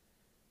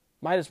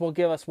 Might as well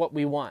give us what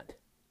we want.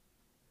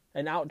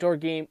 An outdoor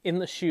game in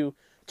the shoe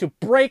to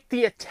break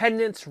the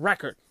attendance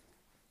record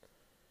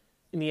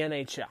in the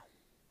NHL.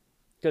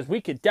 Because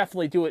we could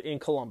definitely do it in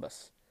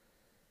Columbus.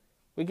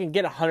 We can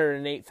get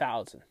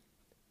 108,000.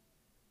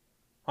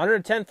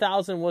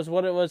 110,000 was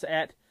what it was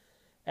at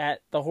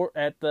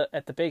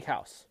the Big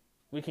House.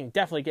 We can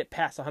definitely get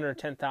past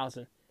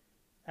 110,000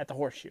 at the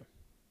Horseshoe.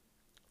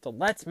 So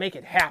let's make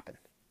it happen.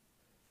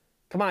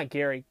 Come on,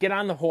 Gary, get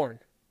on the horn.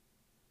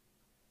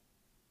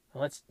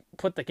 And let's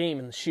put the game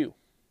in the shoe,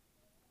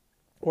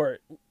 where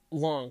it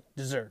long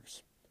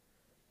deserves.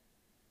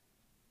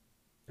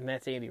 And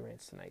that's Andy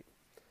Rants tonight.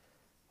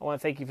 I want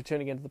to thank you for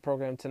tuning into the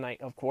program tonight,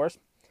 of course.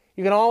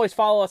 You can always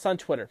follow us on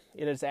Twitter.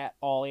 It is at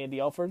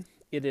AllAndyAlford.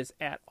 It is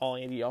at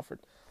AllAndyAlford.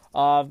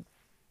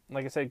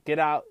 Like I said, get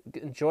out,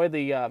 enjoy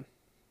the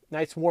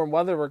nice warm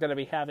weather we're going to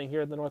be having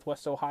here in the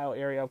Northwest Ohio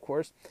area, of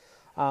course.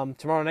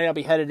 Tomorrow night I'll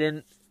be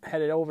headed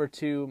over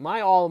to my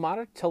alma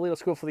mater, Toledo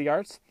School for the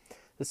Arts,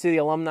 to see the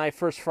Alumni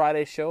First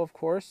Friday show, of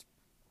course.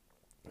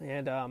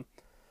 And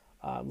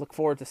look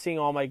forward to seeing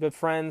all my good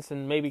friends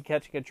and maybe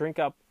catching a drink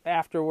up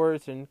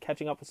afterwards and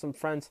catching up with some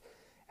friends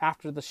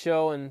after the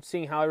show and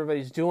seeing how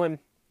everybody's doing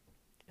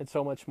and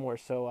so much more.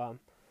 So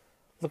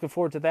looking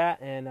forward to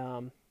that.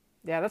 And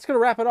that's going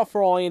to wrap it up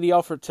for All Andy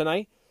Alford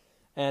tonight.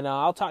 And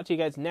I'll talk to you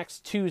guys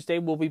next Tuesday.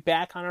 We'll be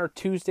back on our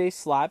Tuesday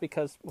slot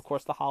because, of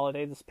course, the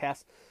holiday this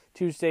past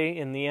Tuesday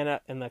in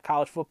the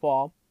college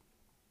football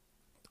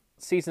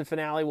season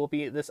finale will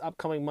be this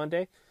upcoming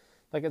Monday.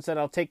 Like I said,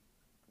 I'll take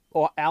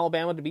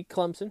Alabama to beat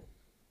Clemson,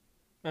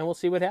 and we'll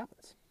see what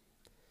happens.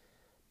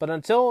 But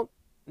until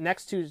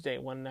next Tuesday,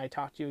 when I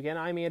talk to you again,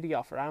 I'm Andy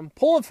Alford. I'm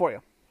pulling for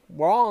you.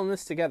 We're all in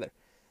this together.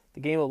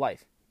 The game of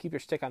life. Keep your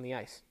stick on the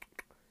ice.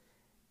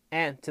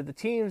 And to the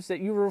teams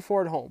that you root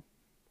for at home,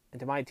 and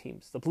to my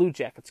teams, the Blue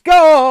Jackets.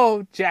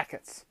 Go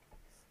Jackets!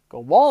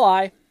 Go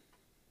Walleye!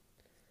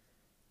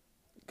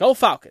 Go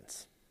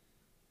Falcons!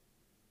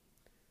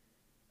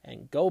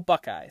 And go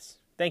Buckeyes.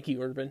 Thank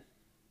you, Urban.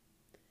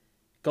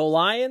 Go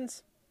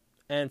Lions!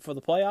 And for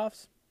the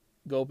playoffs,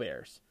 go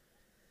Bears.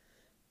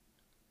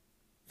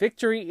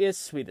 Victory is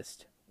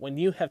sweetest when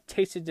you have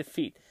tasted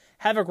defeat.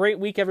 Have a great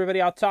week, everybody.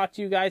 I'll talk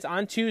to you guys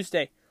on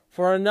Tuesday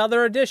for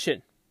another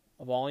edition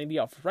of All Andy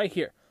Alford right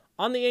here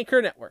on the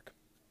Anchor Network.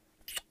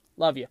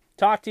 Love you.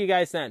 Talk to you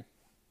guys then.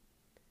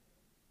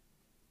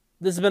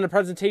 This has been a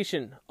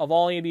presentation of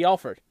All Andy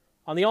Alford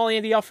on the All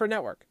Andy Alford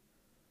Network,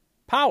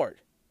 powered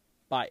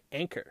by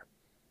Anchor.